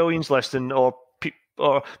civilians listening or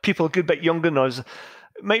people a good bit younger than us,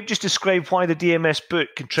 might just describe why the DMS boot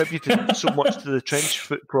contributed so much to the trench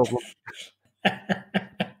foot problem.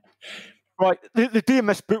 Right, the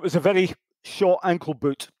DMS boot was a very short ankle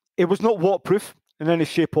boot. It was not waterproof in any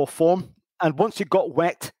shape or form, and once it got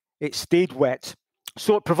wet, it stayed wet.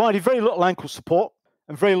 So it provided very little ankle support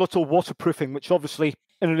and very little waterproofing, which obviously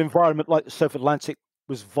in an environment like the South Atlantic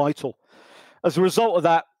was vital. As a result of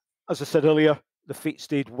that, as I said earlier, the feet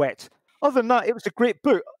stayed wet. Other than that, it was a great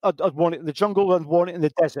boot. I'd worn it in the jungle and worn it in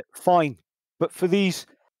the desert, fine. But for these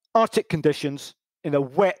Arctic conditions, in a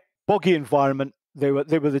wet, boggy environment, they were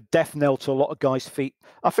the death knell to a lot of guys' feet.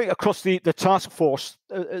 I think across the task force,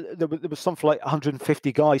 there was something like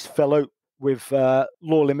 150 guys fell out with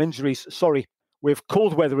lower limb injuries, with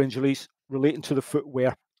cold weather injuries relating to the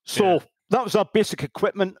footwear. So that was our basic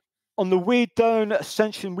equipment. On the way down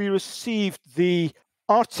Ascension, we received the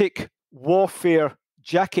Arctic Warfare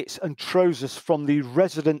jackets and trousers from the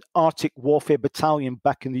resident Arctic Warfare Battalion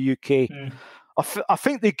back in the UK. Mm. I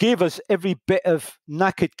think they gave us every bit of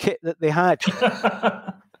knackered kit that they had.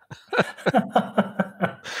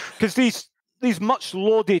 Because these much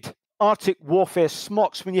lauded Arctic warfare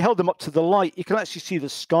smocks, when you held them up to the light, you can actually see the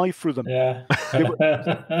sky through them. Yeah.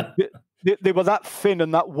 They were that thin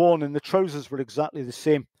and that worn, and the trousers were exactly the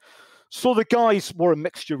same. So the guys wore a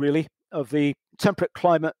mixture, really, of the temperate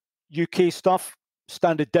climate UK stuff,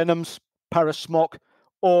 standard denims, Paris smock,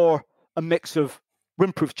 or a mix of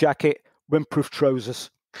windproof jacket, windproof trousers.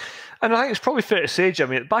 And I think it's probably fair to say,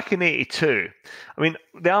 Jimmy, that back in 82, I mean,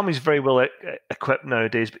 the Army's very well equipped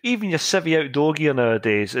nowadays, but even your civvy outdoor gear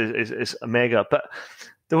nowadays is a mega. But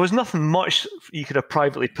there was nothing much you could have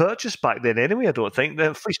privately purchased back then anyway, I don't think.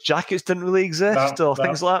 The fleece jackets didn't really exist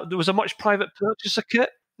things like that. There was a much private purchase of kit?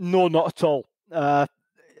 No, not at all.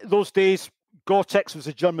 Those days, Gore-Tex was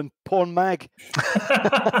a German porn mag.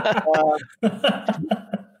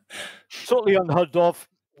 Totally unheard of.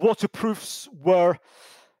 Waterproofs were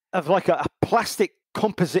of like a plastic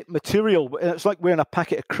composite material. It's like wearing a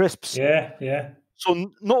packet of crisps. Yeah.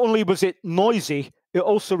 So not only was it noisy, it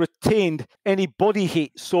also retained any body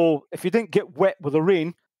heat. So if you didn't get wet with the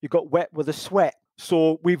rain, you got wet with the sweat.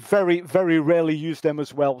 So we very, very rarely used them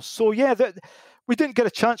as well. So yeah, we didn't get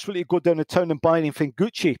a chance really to go down to town and buy anything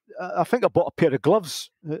Gucci. I think I bought a pair of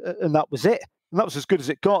gloves and that was it. And that was as good as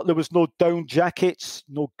it got. There was no down jackets,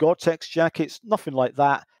 no Gore-Tex jackets, nothing like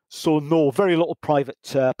that. So no, very little private.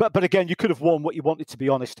 But again, you could have worn what you wanted, to be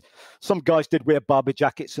honest. Some guys did wear Barber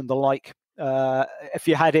jackets and the like. If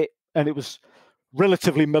you had it and it was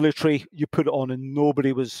relatively military, you put it on and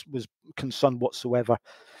nobody was concerned whatsoever.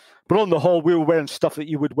 But on the whole, we were wearing stuff that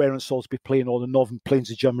you would wear in Salisbury Plain or the northern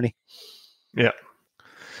plains of Germany. Yeah.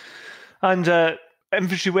 And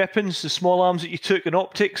infantry weapons, the small arms that you took, and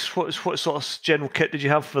optics, what sort of general kit did you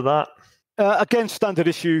have for that? Again, standard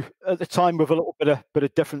issue at the time with a little bit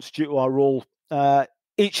of difference due to our role.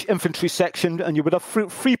 Each infantry section, and you would have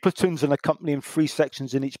three platoons in a company and 3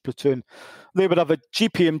 sections in each platoon. They would have a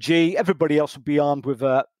GPMG. Everybody else would be armed with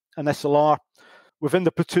an SLR. Within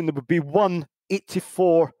the platoon, there would be one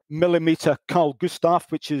 84mm Carl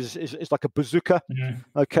Gustaf, which is like a bazooka.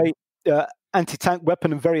 Mm-hmm. Okay, anti-tank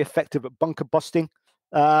weapon and very effective at bunker busting.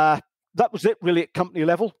 That was it really at company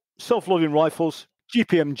level. Self-loading rifles,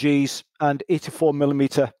 GPMGs, and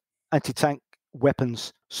 84mm anti-tank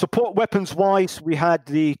weapons. Support weapons-wise, we had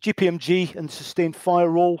the GPMG and sustained fire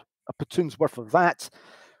roll, a platoon's worth of that.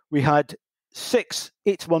 We had 6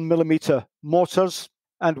 81mm mortars,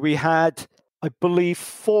 and we had, I believe,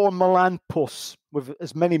 4 Milan posts with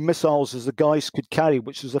as many missiles as the guys could carry,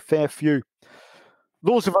 which was a fair few.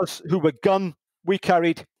 Those of us who were gun, we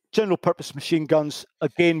carried general purpose machine guns,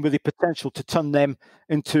 again with the potential to turn them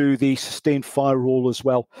into the sustained fire roll as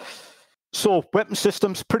well. So weapon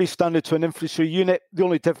systems, pretty standard to an infantry unit. The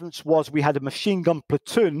only difference was we had a machine gun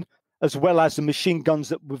platoon as well as the machine guns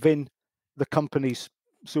that were within the companies.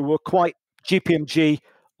 So we're quite GPMG,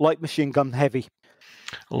 light machine gun heavy.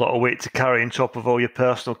 A lot of weight to carry on top of all your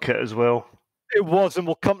personal kit as well. It was, and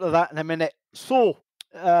we'll come to that in a minute. So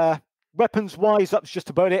weapons-wise, that was just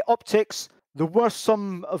about it. Optics, there were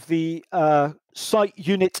some of the site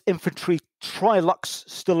unit infantry Trilux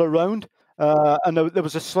still around. And there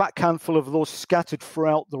was a slack handful of those scattered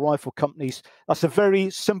throughout the rifle companies. That's a very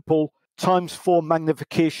simple ×4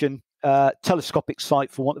 magnification telescopic sight,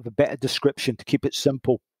 for want of a better description, to keep it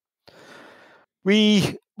simple.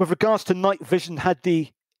 We, with regards to night vision, had the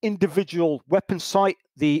individual weapon sight,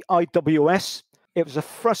 the IWS. It was a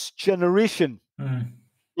first generation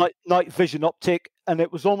night vision optic, and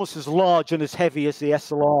it was almost as large and as heavy as the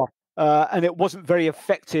SLR. And it wasn't very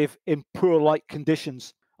effective in poor light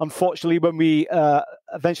conditions. Unfortunately, when we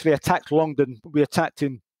eventually attacked Longdon, we attacked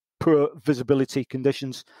in poor visibility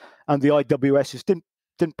conditions, and the IWSs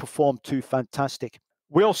didn't perform too fantastic.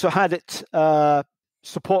 We also had it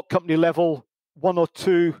support company level 1 or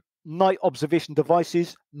 2 night observation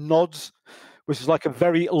devices, NODs, which is like a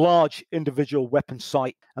very large individual weapon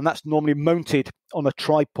sight, and that's normally mounted on a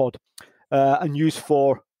tripod and used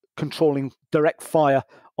for controlling direct fire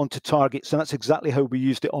onto targets, and that's exactly how we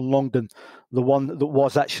used it on Longdon, the one that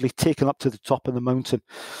was actually taken up to the top of the mountain.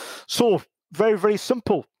 So very, very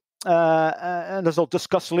simple. And as I'll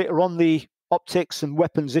discuss later on, the optics and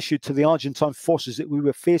weapons issued to the Argentine forces that we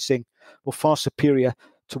were facing were far superior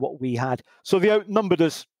to what we had. So they outnumbered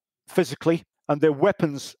us physically, and their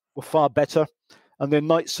weapons were far better, and their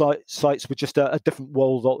night sights were just a different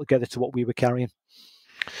world altogether to what we were carrying.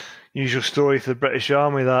 Usual story for the British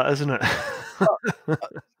Army, that, isn't it?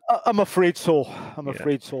 I'm afraid so. I'm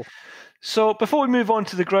afraid so. So before we move on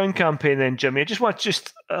to the ground campaign then, Jimmy, I just want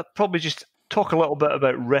to probably talk a little bit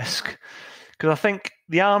about risk, because I think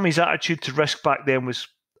the Army's attitude to risk back then was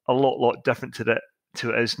a lot different to it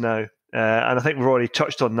is now. And I think we've already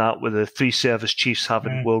touched on that with the 3 service chiefs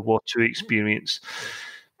having World War II experience.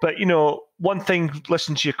 But, one thing,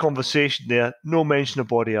 listen to your conversation there, no mention of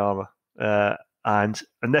body armour. And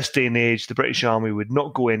in this day and age, the British Army would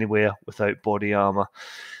not go anywhere without body armour.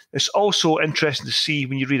 It's also interesting to see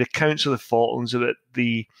when you read accounts of the Falklands about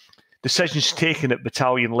the decisions taken at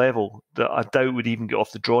battalion level that I doubt would even get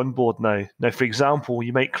off the drawing board now. Now, for example,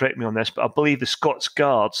 you might correct me on this, but I believe the Scots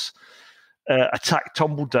Guards attacked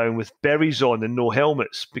Tumbledown with berets on and no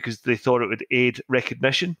helmets because they thought it would aid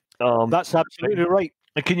recognition. That's absolutely right.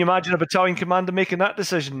 And can you imagine a battalion commander making that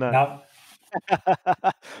decision now? No.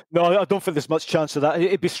 No, I don't think there's much chance of that.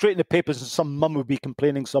 It'd be straight in the papers and some mum would be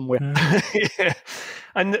complaining somewhere. Yeah.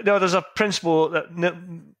 And there's a principle that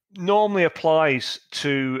normally applies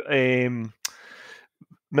to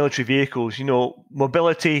military vehicles.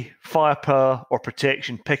 Mobility, firepower, or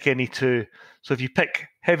protection. Pick any two. So if you pick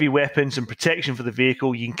heavy weapons and protection for the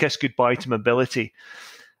vehicle, you can kiss goodbye to mobility.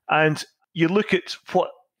 And you look at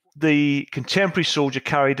what the contemporary soldier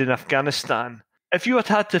carried in Afghanistan. If you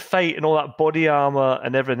had to fight in all that body armour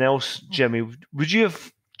and everything else, Jimmy, do you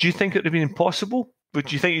think it would have been impossible?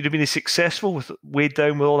 Would you think you'd have been as successful weighed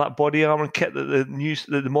down with all that body armour and kit that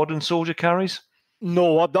the modern soldier carries?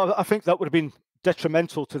 No, I think that would have been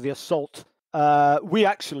detrimental to the assault. I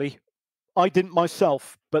didn't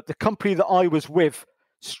myself, but the company that I was with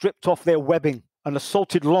stripped off their webbing and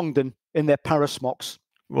assaulted Longdon in their parasmocks.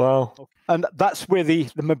 Wow. And that's where the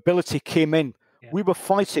mobility came in. Yeah. We were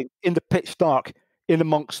fighting in the pitch dark in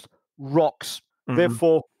amongst rocks. Mm-hmm.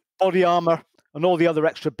 Therefore, body armour and all the other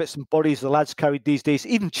extra bits and bodies the lads carried these days,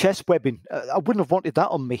 even chest webbing, I wouldn't have wanted that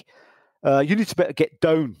on me. You need to better get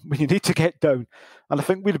down when you need to get down. And I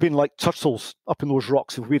think we'd have been like turtles up in those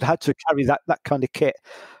rocks if we'd had to carry that kind of kit.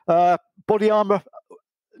 Body armour,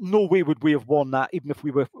 no way would we have worn that, even if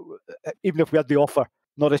we had the offer.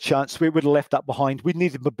 Not a chance. We would have left that behind. We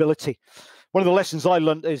needed mobility. One of the lessons I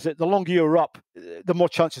learned is that the longer you're up, the more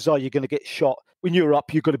chances are you're going to get shot. When you're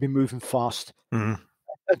up, you've got to be moving fast. Mm-hmm.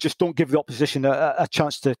 And just don't give the opposition a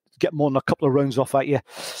chance to get more than a couple of rounds off at you.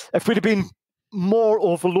 If we'd have been more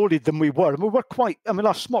overloaded than we were, and we were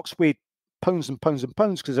our smocks weighed pounds and pounds and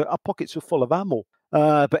pounds because our pockets were full of ammo.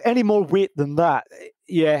 But any more weight than that,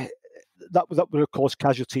 that would have caused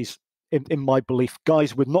casualties. In my belief,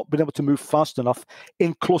 guys would not been able to move fast enough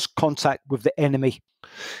in close contact with the enemy.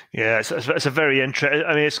 Yeah, it's a very interesting.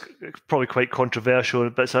 I mean, it's probably quite controversial,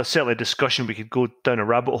 but it's certainly a discussion we could go down a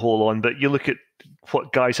rabbit hole on. But you look at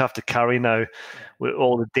what guys have to carry now with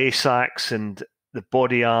all the day sacks and the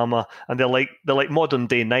body armor, and they're like modern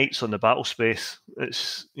day knights on the battle space.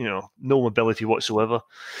 It's no mobility whatsoever.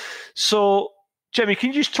 So, Jimmy, can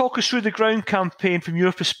you just talk us through the ground campaign from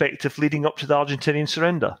your perspective leading up to the Argentinian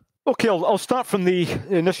surrender? Okay, I'll start from the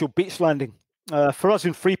initial beach landing. For us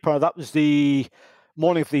in Freepar, that was the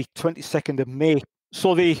morning of the 22nd of May.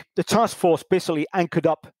 So the task force basically anchored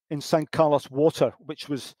up in San Carlos Water, which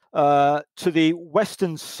was to the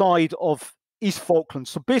western side of East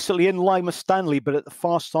Falklands. So basically in Lima Stanley, but at the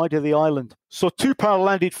far side of the island. So Two-Para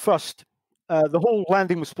landed first. The whole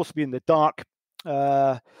landing was supposed to be in the dark.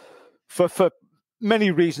 For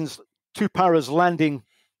many reasons, Two-Para's landing,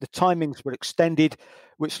 the timings were extended,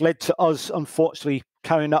 which led to us, unfortunately,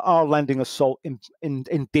 carrying out our landing assault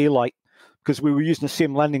in daylight because we were using the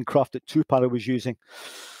same landing craft that Two-Para was using.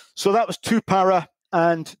 So that was Two-Para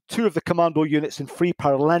and two of the commando units in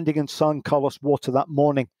Freepar landing in San Carlos Water that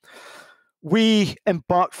morning. We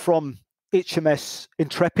embarked from HMS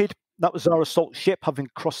Intrepid. That was our assault ship, having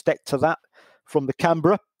cross-decked to that from the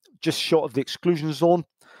Canberra, just short of the exclusion zone.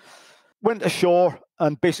 Went ashore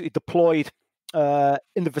and basically deployed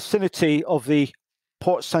in the vicinity of the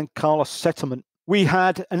Port San Carlos settlement. We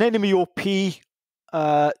had an enemy OP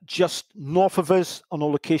just north of us on a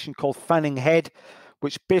location called Fanning Head,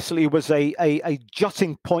 which basically was a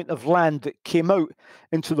jutting point of land that came out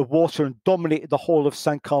into the water and dominated the whole of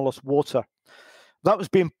San Carlos Water. That was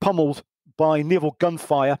being pummeled by naval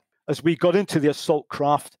gunfire as we got into the assault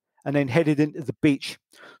craft and then headed into the beach.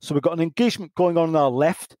 So we've got an engagement going on our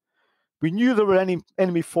left. We knew there were any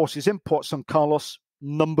enemy forces in Port San Carlos,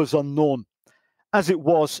 numbers unknown. As it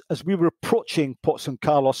was, as we were approaching Port San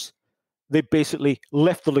Carlos, they basically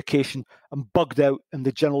left the location and bugged out in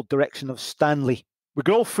the general direction of Stanley. We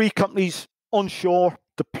got all three companies on shore,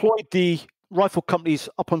 deployed the rifle companies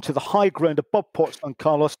up onto the high ground above Port San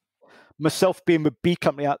Carlos, myself being with B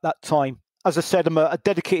Company at that time. As I said, I'm a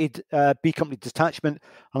dedicated B Company detachment,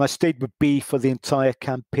 and I stayed with B for the entire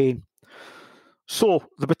campaign. So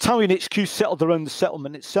the battalion HQ settled around the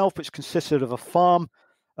settlement itself, which consisted of a farm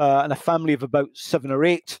and a family of about 7 or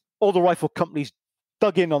 8. All the rifle companies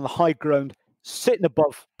dug in on the high ground, sitting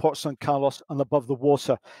above Port San Carlos and above the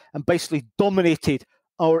water, and basically dominated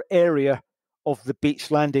our area of the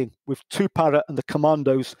beach landing, with 2 para and the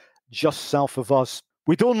commandos just south of us.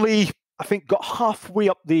 We'd only, I think, got halfway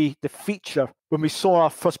up the feature when we saw our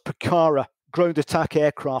first Pucara ground attack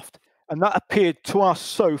aircraft, and that appeared to our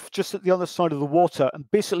south, just at the other side of the water, and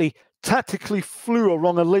basically tactically flew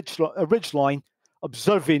along a ridge line,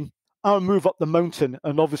 observing our move up the mountain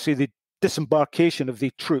and obviously the disembarkation of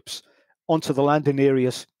the troops onto the landing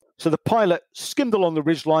areas. So the pilot skimmed along the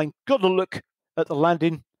ridgeline, got a look at the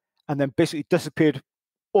landing, and then basically disappeared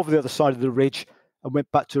over the other side of the ridge and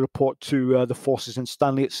went back to report to the forces in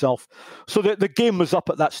Stanley itself. So the game was up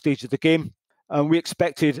at that stage of the game, and we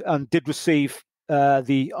expected and did receive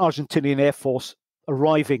the Argentinian Air Force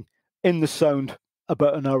arriving in the Sound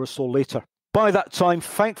about an hour or so later. By that time,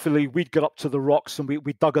 thankfully, we'd got up to the rocks and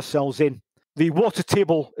we dug ourselves in. The water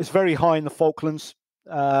table is very high in the Falklands.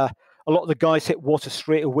 A lot of the guys hit water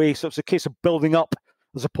straight away, so it's a case of building up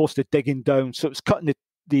as opposed to digging down. So it was cutting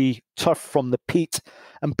the turf from the peat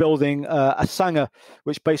and building a sanger,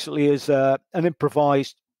 which basically is an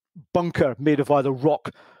improvised bunker made of either rock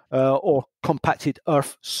or compacted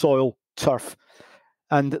earth, soil, turf.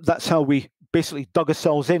 And that's how we basically dug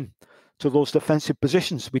ourselves in to those defensive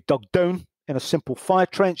positions. We dug down in a simple fire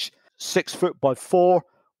trench, 6 foot by 4,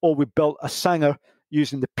 or we built a sanger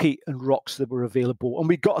using the peat and rocks that were available. And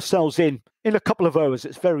we got ourselves in a couple of hours.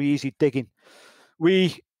 It's very easy digging.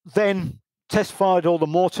 We then test fired all the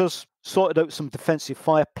mortars, sorted out some defensive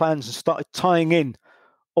fire plans, and started tying in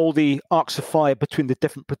all the arcs of fire between the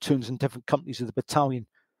different platoons and different companies of the battalion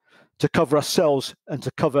to cover ourselves and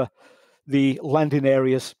to cover the landing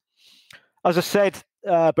areas. As I said,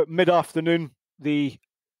 about mid-afternoon, the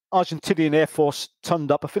Argentinian Air Force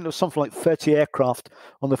turned up. I think there was something like 30 aircraft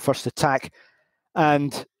on the first attack,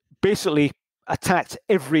 and basically attacked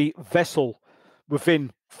every vessel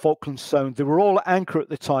within Falklands Sound. They were all at anchor at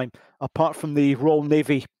the time, apart from the Royal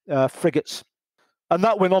Navy frigates. And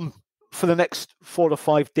that went on for the next 4 to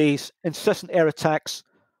 5 days. Incessant air attacks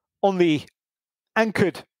on the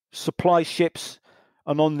anchored supply ships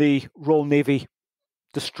and on the Royal Navy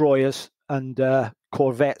destroyers and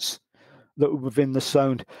corvettes that were within the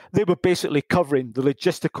Sound. They were basically covering the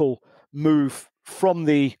logistical move from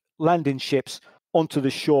the landing ships onto the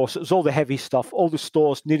shore. So it was all the heavy stuff, all the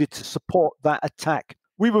stores needed to support that attack.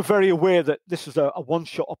 We were very aware that this was a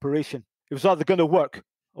one-shot operation. It was either going to work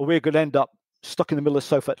or we we're going to end up stuck in the middle of the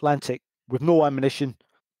South Atlantic with no ammunition,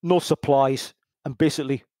 no supplies, and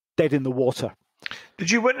basically dead in the water.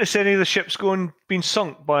 Did you witness any of the ships being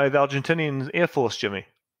sunk by the Argentinian Air Force, Jimmy?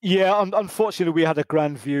 Yeah, unfortunately, we had a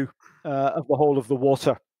grand view of the whole of the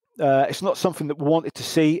water. It's not something that we wanted to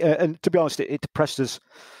see, and to be honest, it depressed us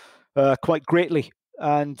quite greatly.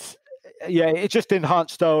 And yeah, it just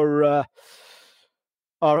enhanced our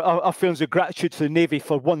feelings of gratitude to the Navy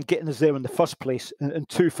for, one, getting us there in the first place, and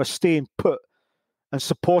two, for staying put and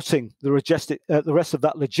supporting the rest of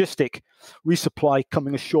that logistic resupply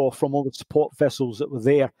coming ashore from all the support vessels that were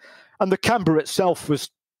there. And the Canberra itself was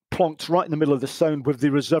plonked right in the middle of the Sound with the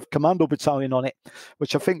Reserve Commando Battalion on it,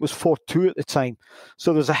 which I think was 4-2 at the time.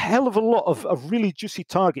 So there's a hell of a lot of really juicy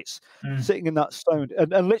targets sitting in that Sound.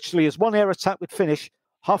 And literally, as one air attack would finish,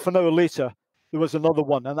 half an hour later, there was another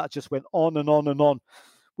one, and that just went on and on and on.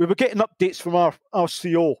 We were getting updates from our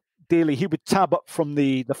CO daily. He would tab up from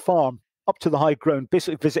the farm up to the high ground,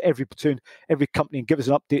 basically visit every platoon, every company, and give us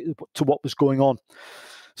an update to what was going on.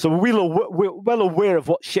 So we're well aware of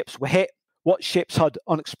what ships were hit, what ships had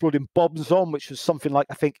unexploded bombs on, which was something like,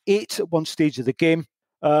 I think, 8 at one stage of the game.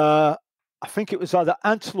 I think it was either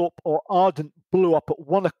Antelope or Ardent blew up at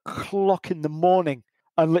 1 o'clock in the morning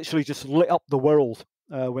and literally just lit up the world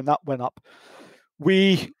when that went up.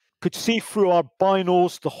 We could see through our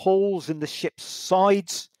binos the holes in the ship's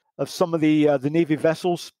sides of some of the Navy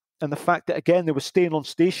vessels, and the fact that, again, they were staying on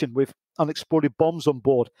station with unexploded bombs on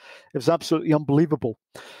board. It was absolutely unbelievable.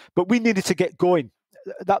 But we needed to get going.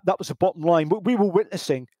 That was the bottom line. We were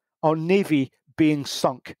witnessing our Navy being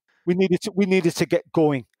sunk. We needed to get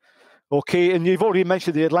going. Okay, and you've already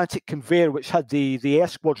mentioned the Atlantic Conveyor, which had the Air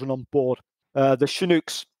Squadron on board, the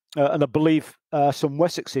Chinooks, and I believe some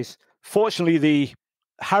Wessexes. Fortunately, the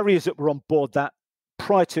Harriers that were on board that,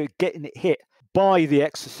 prior to getting it hit by the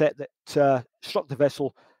Exocet that struck the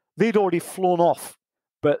vessel, they'd already flown off,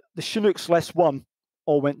 but the Chinooks less one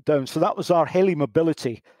all went down. So that was our heli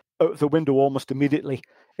mobility out of the window almost immediately.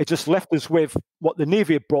 It just left us with what the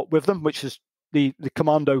Navy had brought with them, which is the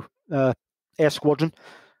Commando Air Squadron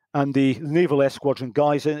and the Naval Air Squadron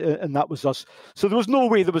guys, and that was us. So there was no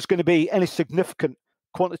way there was going to be any significant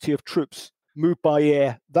quantity of troops moved by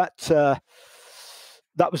air. That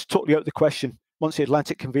was totally out of the question. once the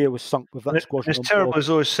Atlantic conveyor was sunk with that squadron. As terrible as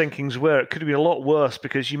those sinkings were, it could have been a lot worse,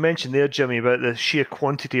 because you mentioned there, Jimmy, about the sheer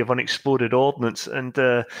quantity of unexploded ordnance, and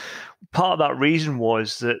part of that reason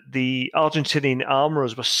was that the Argentinian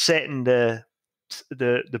armourers were setting the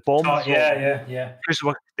bombs. Oh, yeah.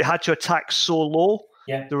 Because they had to attack so low.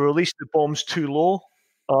 Yeah. They released the bombs too low.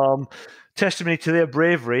 Testimony to their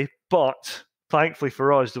bravery, but thankfully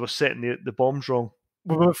for us, they were setting the bombs wrong.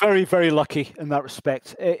 We were very, very lucky in that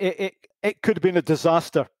respect. It could have been a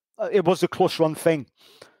disaster. It was a close-run thing,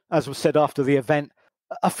 as was said after the event.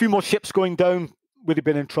 A few more ships going down, we'd have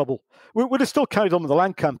been in trouble. We would have still carried on with the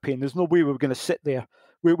land campaign. There's no way we were going to sit there.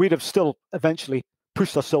 We'd have still eventually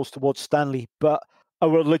pushed ourselves towards Stanley, but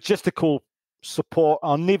our logistical support,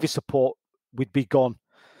 our Navy support, would be gone.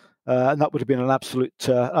 And that would have been an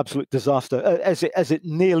absolute disaster, as it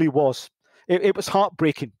nearly was. It was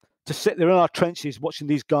heartbreaking to sit there in our trenches watching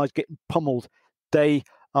these guys getting pummeled day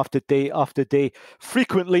after day after day.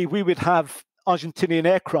 Frequently, we would have Argentinian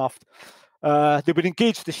aircraft. They would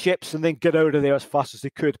engage the ships and then get out of there as fast as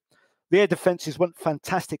they could. The air defences weren't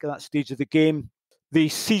fantastic at that stage of the game. The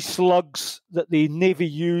sea slugs that the Navy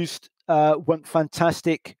used weren't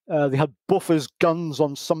fantastic. They had Bofors guns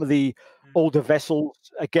on some of the older vessels,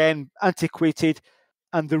 again, antiquated.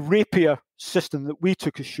 And the Rapier system that we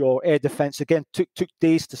took ashore, air defence, again, took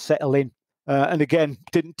days to settle in. And again,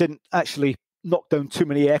 didn't actually knock down too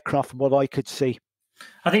many aircraft from what I could see.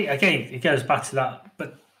 I think, again, it goes back to that.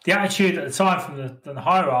 But the attitude at the time from the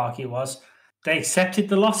hierarchy was they accepted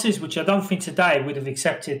the losses, which I don't think today would have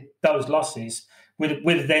accepted those losses. Would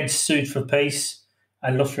have then sued for peace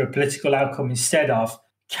and looked for a political outcome instead of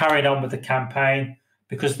carrying on with the campaign,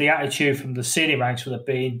 because the attitude from the senior ranks would have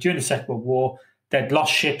been, during the Second World War, they'd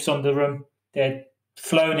lost ships under them. They'd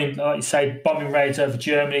flown in, like you say, bombing raids over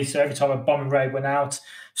Germany. So every time a bombing raid went out,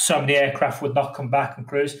 so many aircraft would not come back and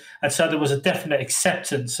cruise. And so there was a definite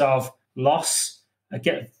acceptance of loss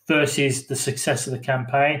versus the success of the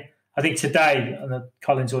campaign. I think today, and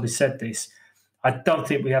Colin's already said this, I don't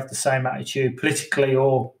think we have the same attitude politically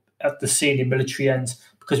or at the senior military end,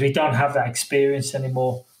 because we don't have that experience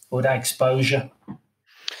anymore or that exposure.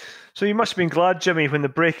 So you must have been glad, Jimmy, when the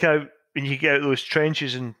breakout, when you get out of those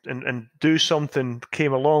trenches and do something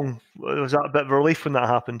came along. Was that a bit of a relief when that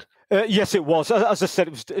happened? Yes, it was. As I said,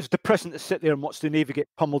 it was depressing to sit there and watch the Navy get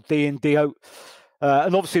pummeled day in, day out.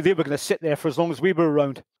 And obviously they were going to sit there for as long as we were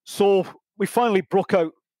around. So we finally broke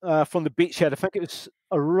out from the beachhead. I think it was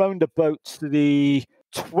around about the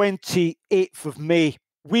 28th of May.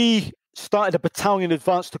 We started a battalion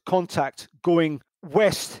advance to contact going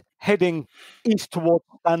west, heading east towards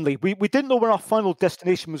Stanley. We didn't know where our final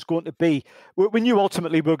destination was going to be. We knew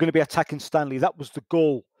ultimately we were going to be attacking Stanley. That was the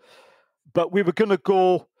goal. But we were going to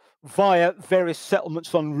go via various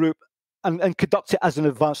settlements en route and conduct it as an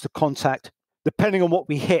advance to contact, depending on what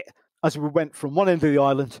we hit as we went from one end of the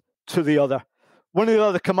island to the other. One of the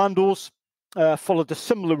other commandos followed a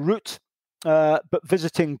similar route, but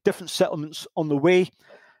visiting different settlements on the way.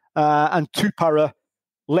 And 2 Para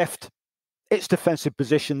left its defensive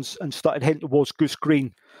positions and started heading towards Goose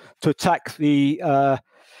Green to attack the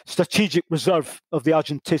strategic reserve of the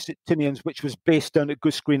Argentinians, which was based down at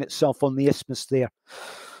Goose Green itself on the isthmus there.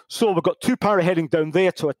 So we've got 2 Para heading down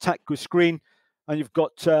there to attack Goose Green, and you've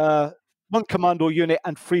got 1 commando unit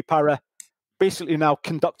and 3 Para basically now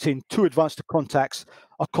conducting 2 advance to contacts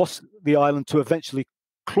across the island to eventually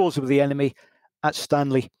close with the enemy at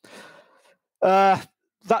Stanley.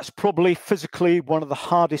 That's probably physically one of the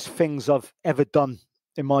hardest things I've ever done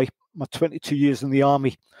in my 22 years in the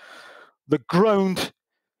army. The ground,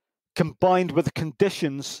 combined with the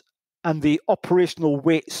conditions and the operational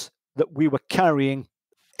weights that we were carrying,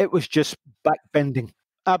 it was just backbending,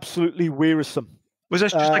 absolutely wearisome. Was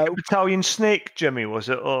this just like a battalion snake, Jimmy, was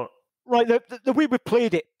it? Or... Right, the way we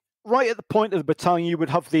played it, right at the point of the battalion, you would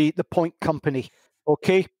have the point company,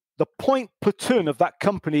 okay? The point platoon of that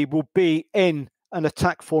company will be in an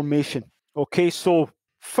attack formation, okay? So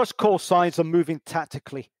first call signs are moving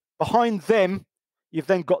tactically. Behind them, you've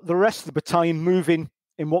then got the rest of the battalion moving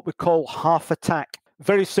in what we call half attack.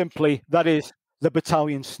 Very simply, that is the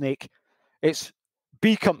battalion snake. It's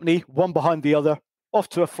B company, one behind the other, off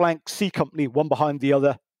to a flank, C company, one behind the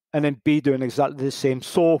other, and then B doing exactly the same.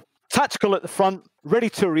 So tactical at the front, ready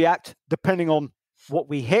to react depending on what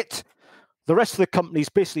we hit. The rest of the company is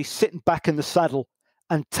basically sitting back in the saddle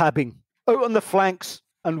and tabbing. Out on the flanks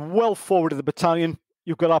and well forward of the battalion,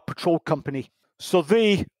 you've got our patrol company. So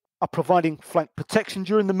they are providing flank protection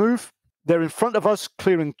during the move. They're in front of us,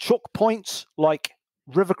 clearing choke points like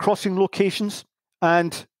river crossing locations.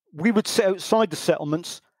 And we would sit outside the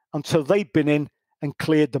settlements until they'd been in and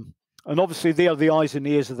cleared them. And obviously they are the eyes and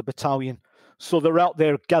ears of the battalion. So they're out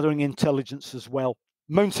there gathering intelligence as well.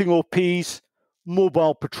 Mounting OPs,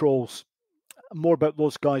 mobile patrols. More about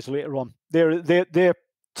those guys later on. Their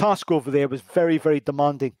task over there was very, very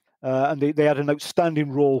demanding, and they had an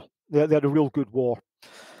outstanding role. They had a real good war.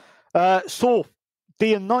 So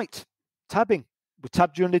day and night, tabbing. We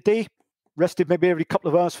tabbed during the day, rested maybe every couple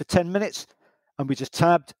of hours for 10 minutes, and we just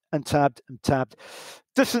tabbed and tabbed and tabbed.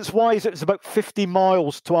 Distance-wise, it was about 50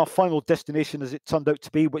 miles to our final destination, as it turned out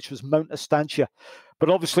to be, which was Mount Estancia. But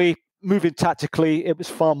obviously, moving tactically, it was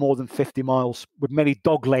far more than 50 miles, with many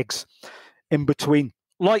dog legs in between.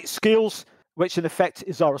 Light skills, which in effect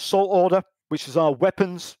is our assault order, which is our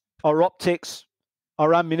weapons, our optics,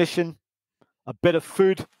 our ammunition, a bit of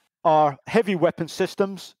food, our heavy weapon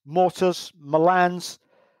systems, mortars, Milans,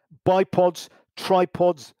 bipods,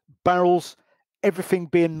 tripods, barrels, everything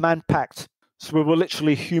being man-packed. So we were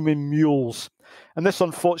literally human mules. And this,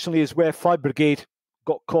 unfortunately, is where 5 Brigade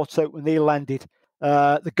got caught out when they landed.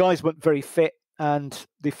 The guys weren't very fit, and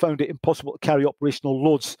they found it impossible to carry operational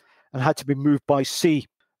loads and had to be moved by sea,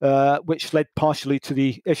 which led partially to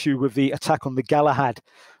the issue with the attack on the Galahad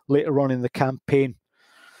later on in the campaign.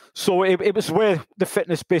 So it was where the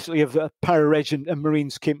fitness basically of the Para-Reg and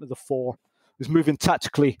Marines came to the fore. It was moving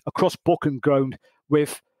tactically across broken ground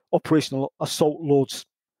with operational assault loads.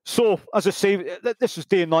 So, as I say, this was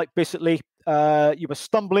day and night, basically. You were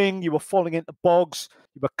stumbling, you were falling into bogs,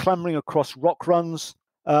 you were clambering across rock runs,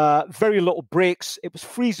 very little breaks. It was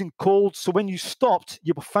freezing cold, so when you stopped,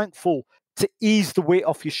 you were thankful to ease the weight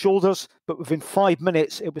off your shoulders, but within 5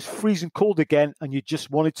 minutes, it was freezing cold again, and you just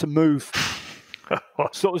wanted to move.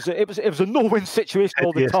 So it was a no-win situation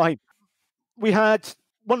all the time. We had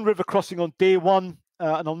one river crossing on day one,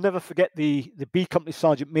 and I'll never forget the B Company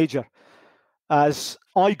Sergeant Major. As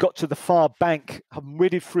I got to the far bank, having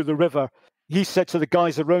waded through the river, he said to the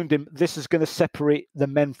guys around him, "This is going to separate the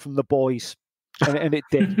men from the boys." And it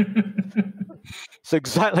did. It's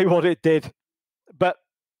exactly what it did. But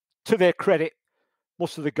to their credit,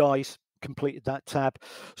 most of the guys completed that tab.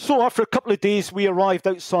 So after a couple of days, we arrived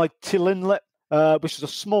outside Till Inlet, which is a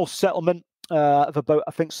small settlement of about,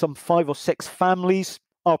 I think, some 5 or 6 families.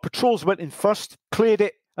 Our patrols went in first, cleared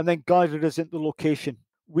it, and then guided us into the location.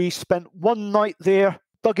 We spent one night there,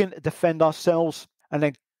 dug in to defend ourselves, and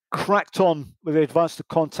then cracked on with the advance to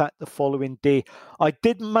contact the following day. I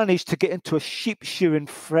did manage to get into a sheep shearing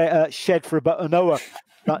shed for about an hour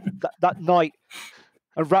that night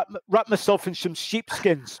and wrap myself in some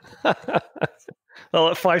sheepskins. Well,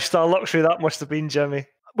 at 5-star luxury, that must have been, Jimmy.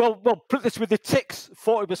 Well, put this with the ticks.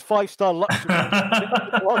 Thought it was 5-star luxury.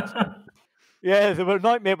 Yeah, they were a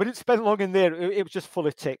nightmare. We didn't spend long in there. It was just full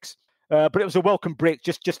of ticks. But it was a welcome break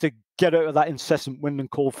just to get out of that incessant wind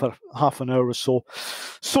and cold for half an hour or so.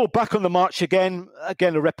 So back on the march again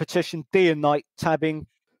a repetition, day and night tabbing.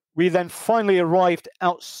 We then finally arrived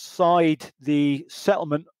outside the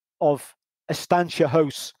settlement of Estancia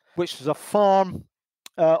House, which was a farm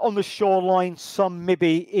on the shoreline, some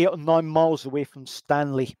maybe 8 or 9 miles away from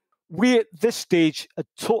Stanley. We at this stage had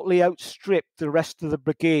totally outstripped the rest of the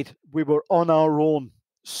brigade. We were on our own.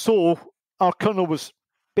 So our colonel was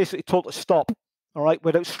basically told to stop. All right,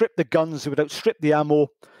 we'd outstrip the guns, we'd outstrip the ammo,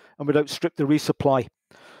 and we'd outstrip the resupply.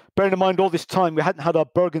 Bearing in mind all this time, we hadn't had our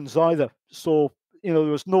Bergens either. So, there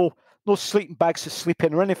was no sleeping bags to sleep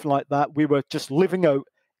in or anything like that. We were just living out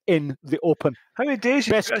in the open. How many days?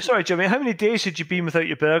 Sorry, Jimmy. How many days had you been without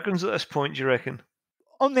your Bergens at this point, do you reckon?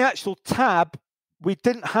 On the actual tab, we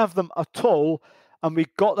didn't have them at all, and we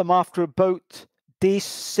got them after about day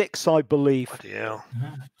 6, I believe. Bloody hell.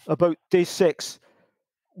 About day 6.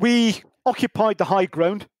 We occupied the high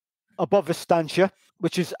ground above Estancia,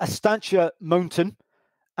 which is Estancia Mountain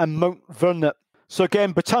and Mount Vernet. So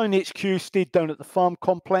again, Battalion HQ stayed down at the farm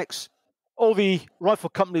complex. All the rifle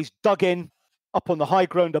companies dug in up on the high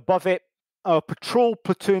ground above it. Our patrol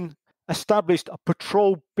platoon established a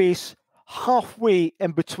patrol base halfway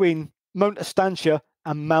in between Mount Estancia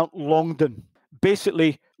and Mount Longdon,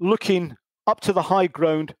 basically looking up to the high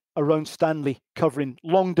ground around Stanley, covering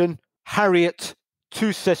Longdon, Harriet,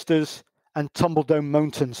 Two Sisters, and Tumbledown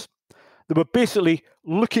Mountains. They were basically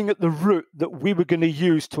looking at the route that we were going to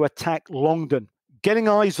use to attack Longdon, getting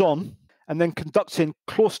eyes on, and then conducting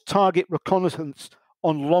close target reconnaissance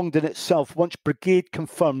on Longdon itself once brigade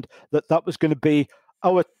confirmed that that was going to be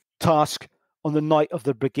our task on the night of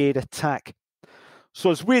the brigade attack. So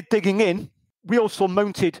as we're digging in, we also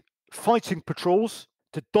mounted fighting patrols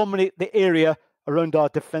to dominate the area around our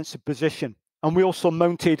defensive position. And we also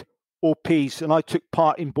mounted OPs, and I took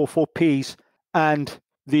part in both OPs and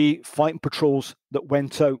the fighting patrols that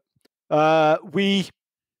went out. We,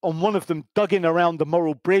 on one of them, dug in around the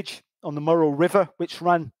Morrow Bridge on the Morrow River, which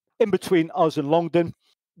ran in between us and Longdon,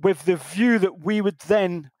 with the view that we would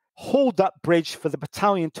then hold that bridge for the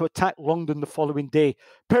battalion to attack Longdon the following day.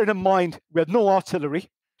 Bearing in mind, we had no artillery,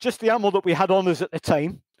 just the ammo that we had on us at the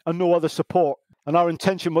time, and no other support. And our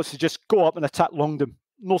intention was to just go up and attack Longdon.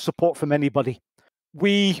 No support from anybody.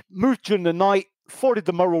 We moved during the night, forded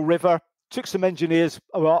the Murrow River, took some engineers,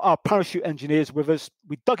 our parachute engineers with us.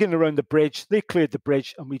 We dug in around the bridge, they cleared the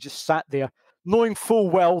bridge, and we just sat there, knowing full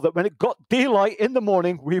well that when it got daylight in the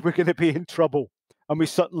morning, we were going to be in trouble. And we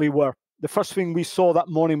certainly were. The first thing we saw that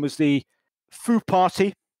morning was the foo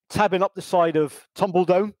party tabbing up the side of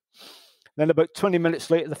Tumbledown. Then about 20 minutes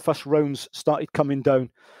later, the first rounds started coming down.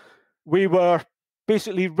 We were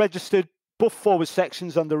basically registered, both forward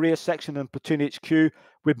sections and the rear section and platoon HQ,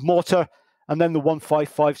 with mortar, and then the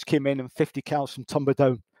 155s came in and 50 cals from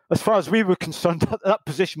Tumbledown. As far as we were concerned, that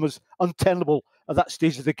position was untenable at that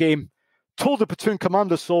stage of the game. Told the platoon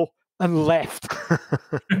commander so and left.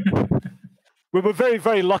 We were very,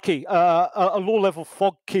 very lucky. A low-level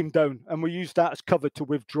fog came down, and we used that as cover to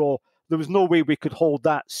withdraw. There was no way we could hold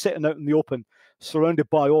that sitting out in the open, surrounded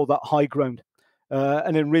by all that high ground,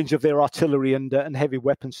 and in range of their artillery and heavy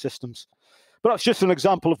weapon systems. But that's just an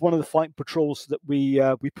example of one of the fighting patrols that we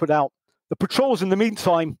put out. The patrols, in the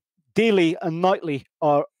meantime, daily and nightly,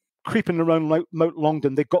 are creeping around Mount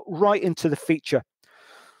Longdon. They got right into the feature.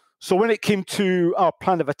 So when it came to our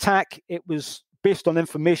plan of attack, it was based on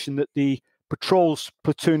information that the patrols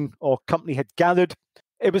platoon or company had gathered.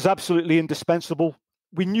 It was absolutely indispensable.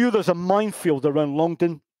 We knew there's a minefield around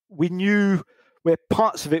Longdon. We knew where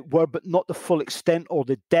parts of it were, but not the full extent or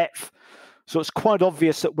the depth. So it's quite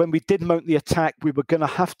obvious that when we did mount the attack, we were going to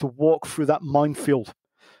have to walk through that minefield.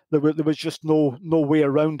 There was just no way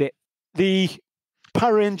around it. The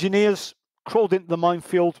para-engineers crawled into the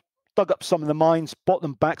minefield, dug up some of the mines, brought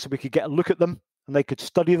them back so we could get a look at them and they could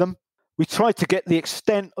study them. We tried to get the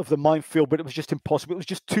extent of the minefield, but it was just impossible. It was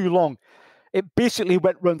just too long. It basically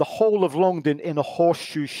went around the whole of Longdon in a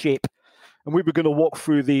horseshoe shape. And we were going to walk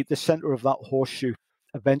through the centre of that horseshoe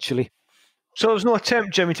eventually. So there was no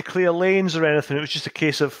attempt, Jimmy, to clear lanes or anything. It was just a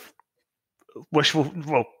case of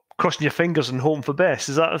crossing your fingers and hoping for best.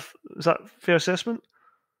 Is that a fair assessment?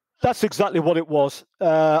 That's exactly what it was.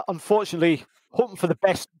 Unfortunately, hoping for the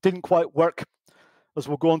best didn't quite work, as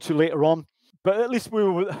we'll go on to later on. But at least we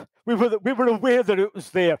were aware that it was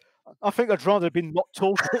there. I think I'd rather have been not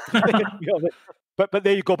told. But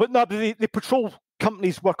there you go. But no, the patrol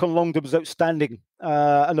company's work on Longdon was outstanding,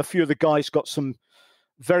 and a few of the guys got some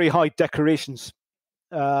very high decorations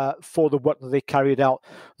for the work that they carried out.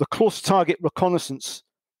 The close target reconnaissance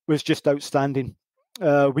was just outstanding.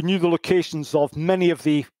 We knew the locations of many of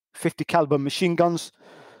the 50 caliber machine guns.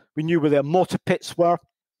 We knew where their mortar pits were,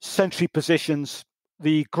 sentry positions,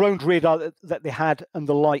 the ground radar that they had, and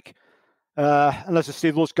the like. And as I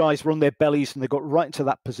say, those guys were on their bellies and they got right into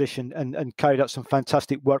that position and carried out some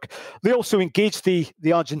fantastic work. They also engaged the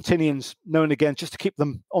Argentinians now and again just to keep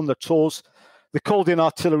them on their toes. They called in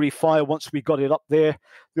artillery fire once we got it up there.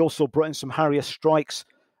 They also brought in some Harrier strikes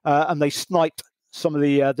and they sniped some of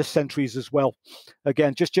the sentries as well.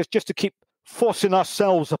 Again, just to keep forcing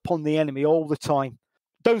ourselves upon the enemy all the time.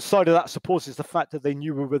 Downside of that, I suppose, is the fact that they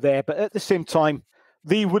knew we were there, but at the same time,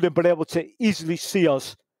 they would have been able to easily see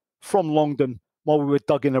us from Longdon while we were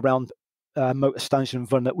dug in around Mount Estancia and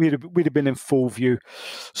Vernet. We'd have been in full view.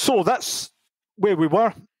 So that's where we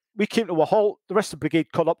were. We came to a halt. The rest of the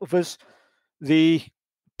brigade caught up with us. The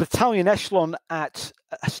battalion echelon at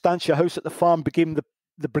Estancia House at the farm became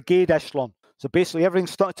the brigade echelon. So basically everything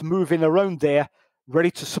started to move in around there,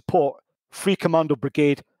 ready to support Free Commando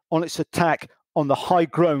Brigade on its attack on the high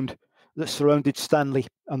ground that surrounded Stanley.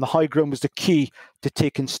 And the high ground was the key to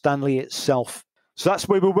taking Stanley itself. So that's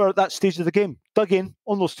where we were at that stage of the game. Dug in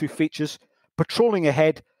on those two features, patrolling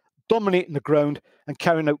ahead, dominating the ground, and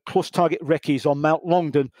carrying out close target recce's on Mount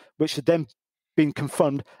Longdon, which had then been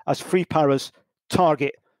confirmed as Free Para's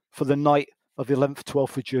target for the night of the 11th,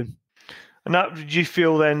 12th of June. And that, did you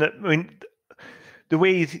feel then that, I mean, the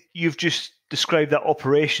way you've just described that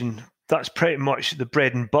operation, that's pretty much the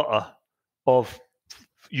bread and butter of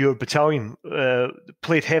your battalion,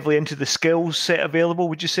 played heavily into the skills set available,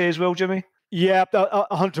 would you say as well, Jimmy? Yeah,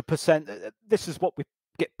 100%. This is what we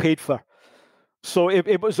get paid for. So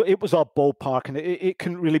it was our ballpark, and it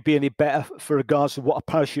couldn't really be any better for regards to what a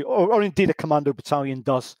parachute or indeed a commando battalion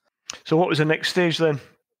does. So what was the next stage then?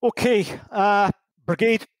 Okay,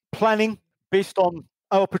 brigade planning based on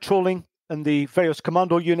our patrolling and the various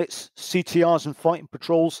commando units, CTRs and fighting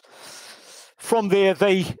patrols. From there,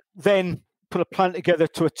 they then put a plan together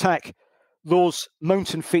to attack those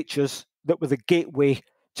mountain features that were the gateway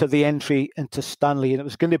to the entry into Stanley. And it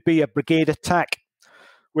was going to be a brigade attack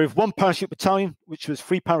with one parachute battalion, which was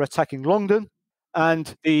Free Para attacking Longdon,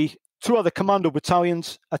 and the 2 other commando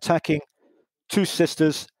battalions attacking Two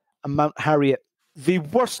Sisters and Mount Harriet. The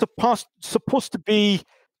worst are supposed to be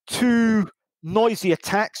 2 noisy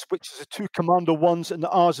attacks, which is the 2 commando ones, and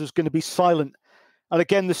ours was going to be silent. And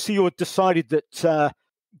again, the CO had decided that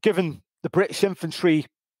given the British infantry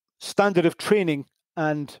standard of training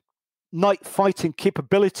and night fighting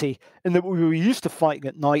capability, in that we were used to fighting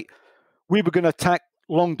at night, we were going to attack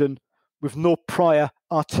Longdon with no prior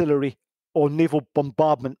artillery or naval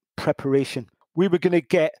bombardment preparation. We were going to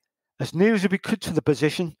get as near as we could to the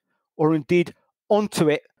position, or indeed onto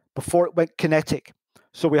it, before it went kinetic.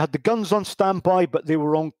 So we had the guns on standby, but they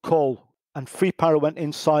were on call, and Free Para went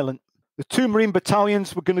in silent. The 2 Marine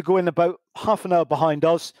battalions were going to go in about half an hour behind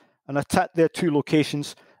us and attack their 2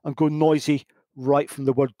 locations and go noisy right from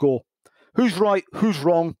the word go. Who's right, who's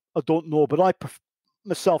wrong, I don't know, but I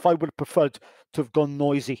would have preferred to have gone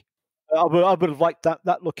noisy. I would have liked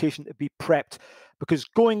that location to be prepped, because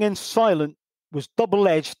going in silent was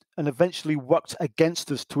double-edged and eventually worked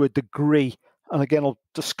against us to a degree. And again, I'll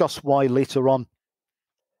discuss why later on.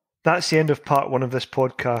 That's the end of part 1 of this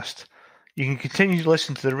podcast. You can continue to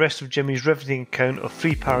listen to the rest of Jimmy's riveting account of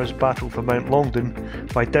Free Para's battle for Mount Longdon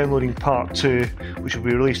by downloading part 2, which will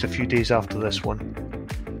be released a few days after this one.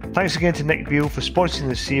 Thanks again to Nick Beale for sponsoring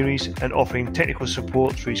this series and offering technical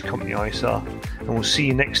support through his company ISARR, and we'll see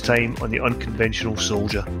you next time on The Unconventional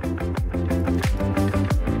Soldier.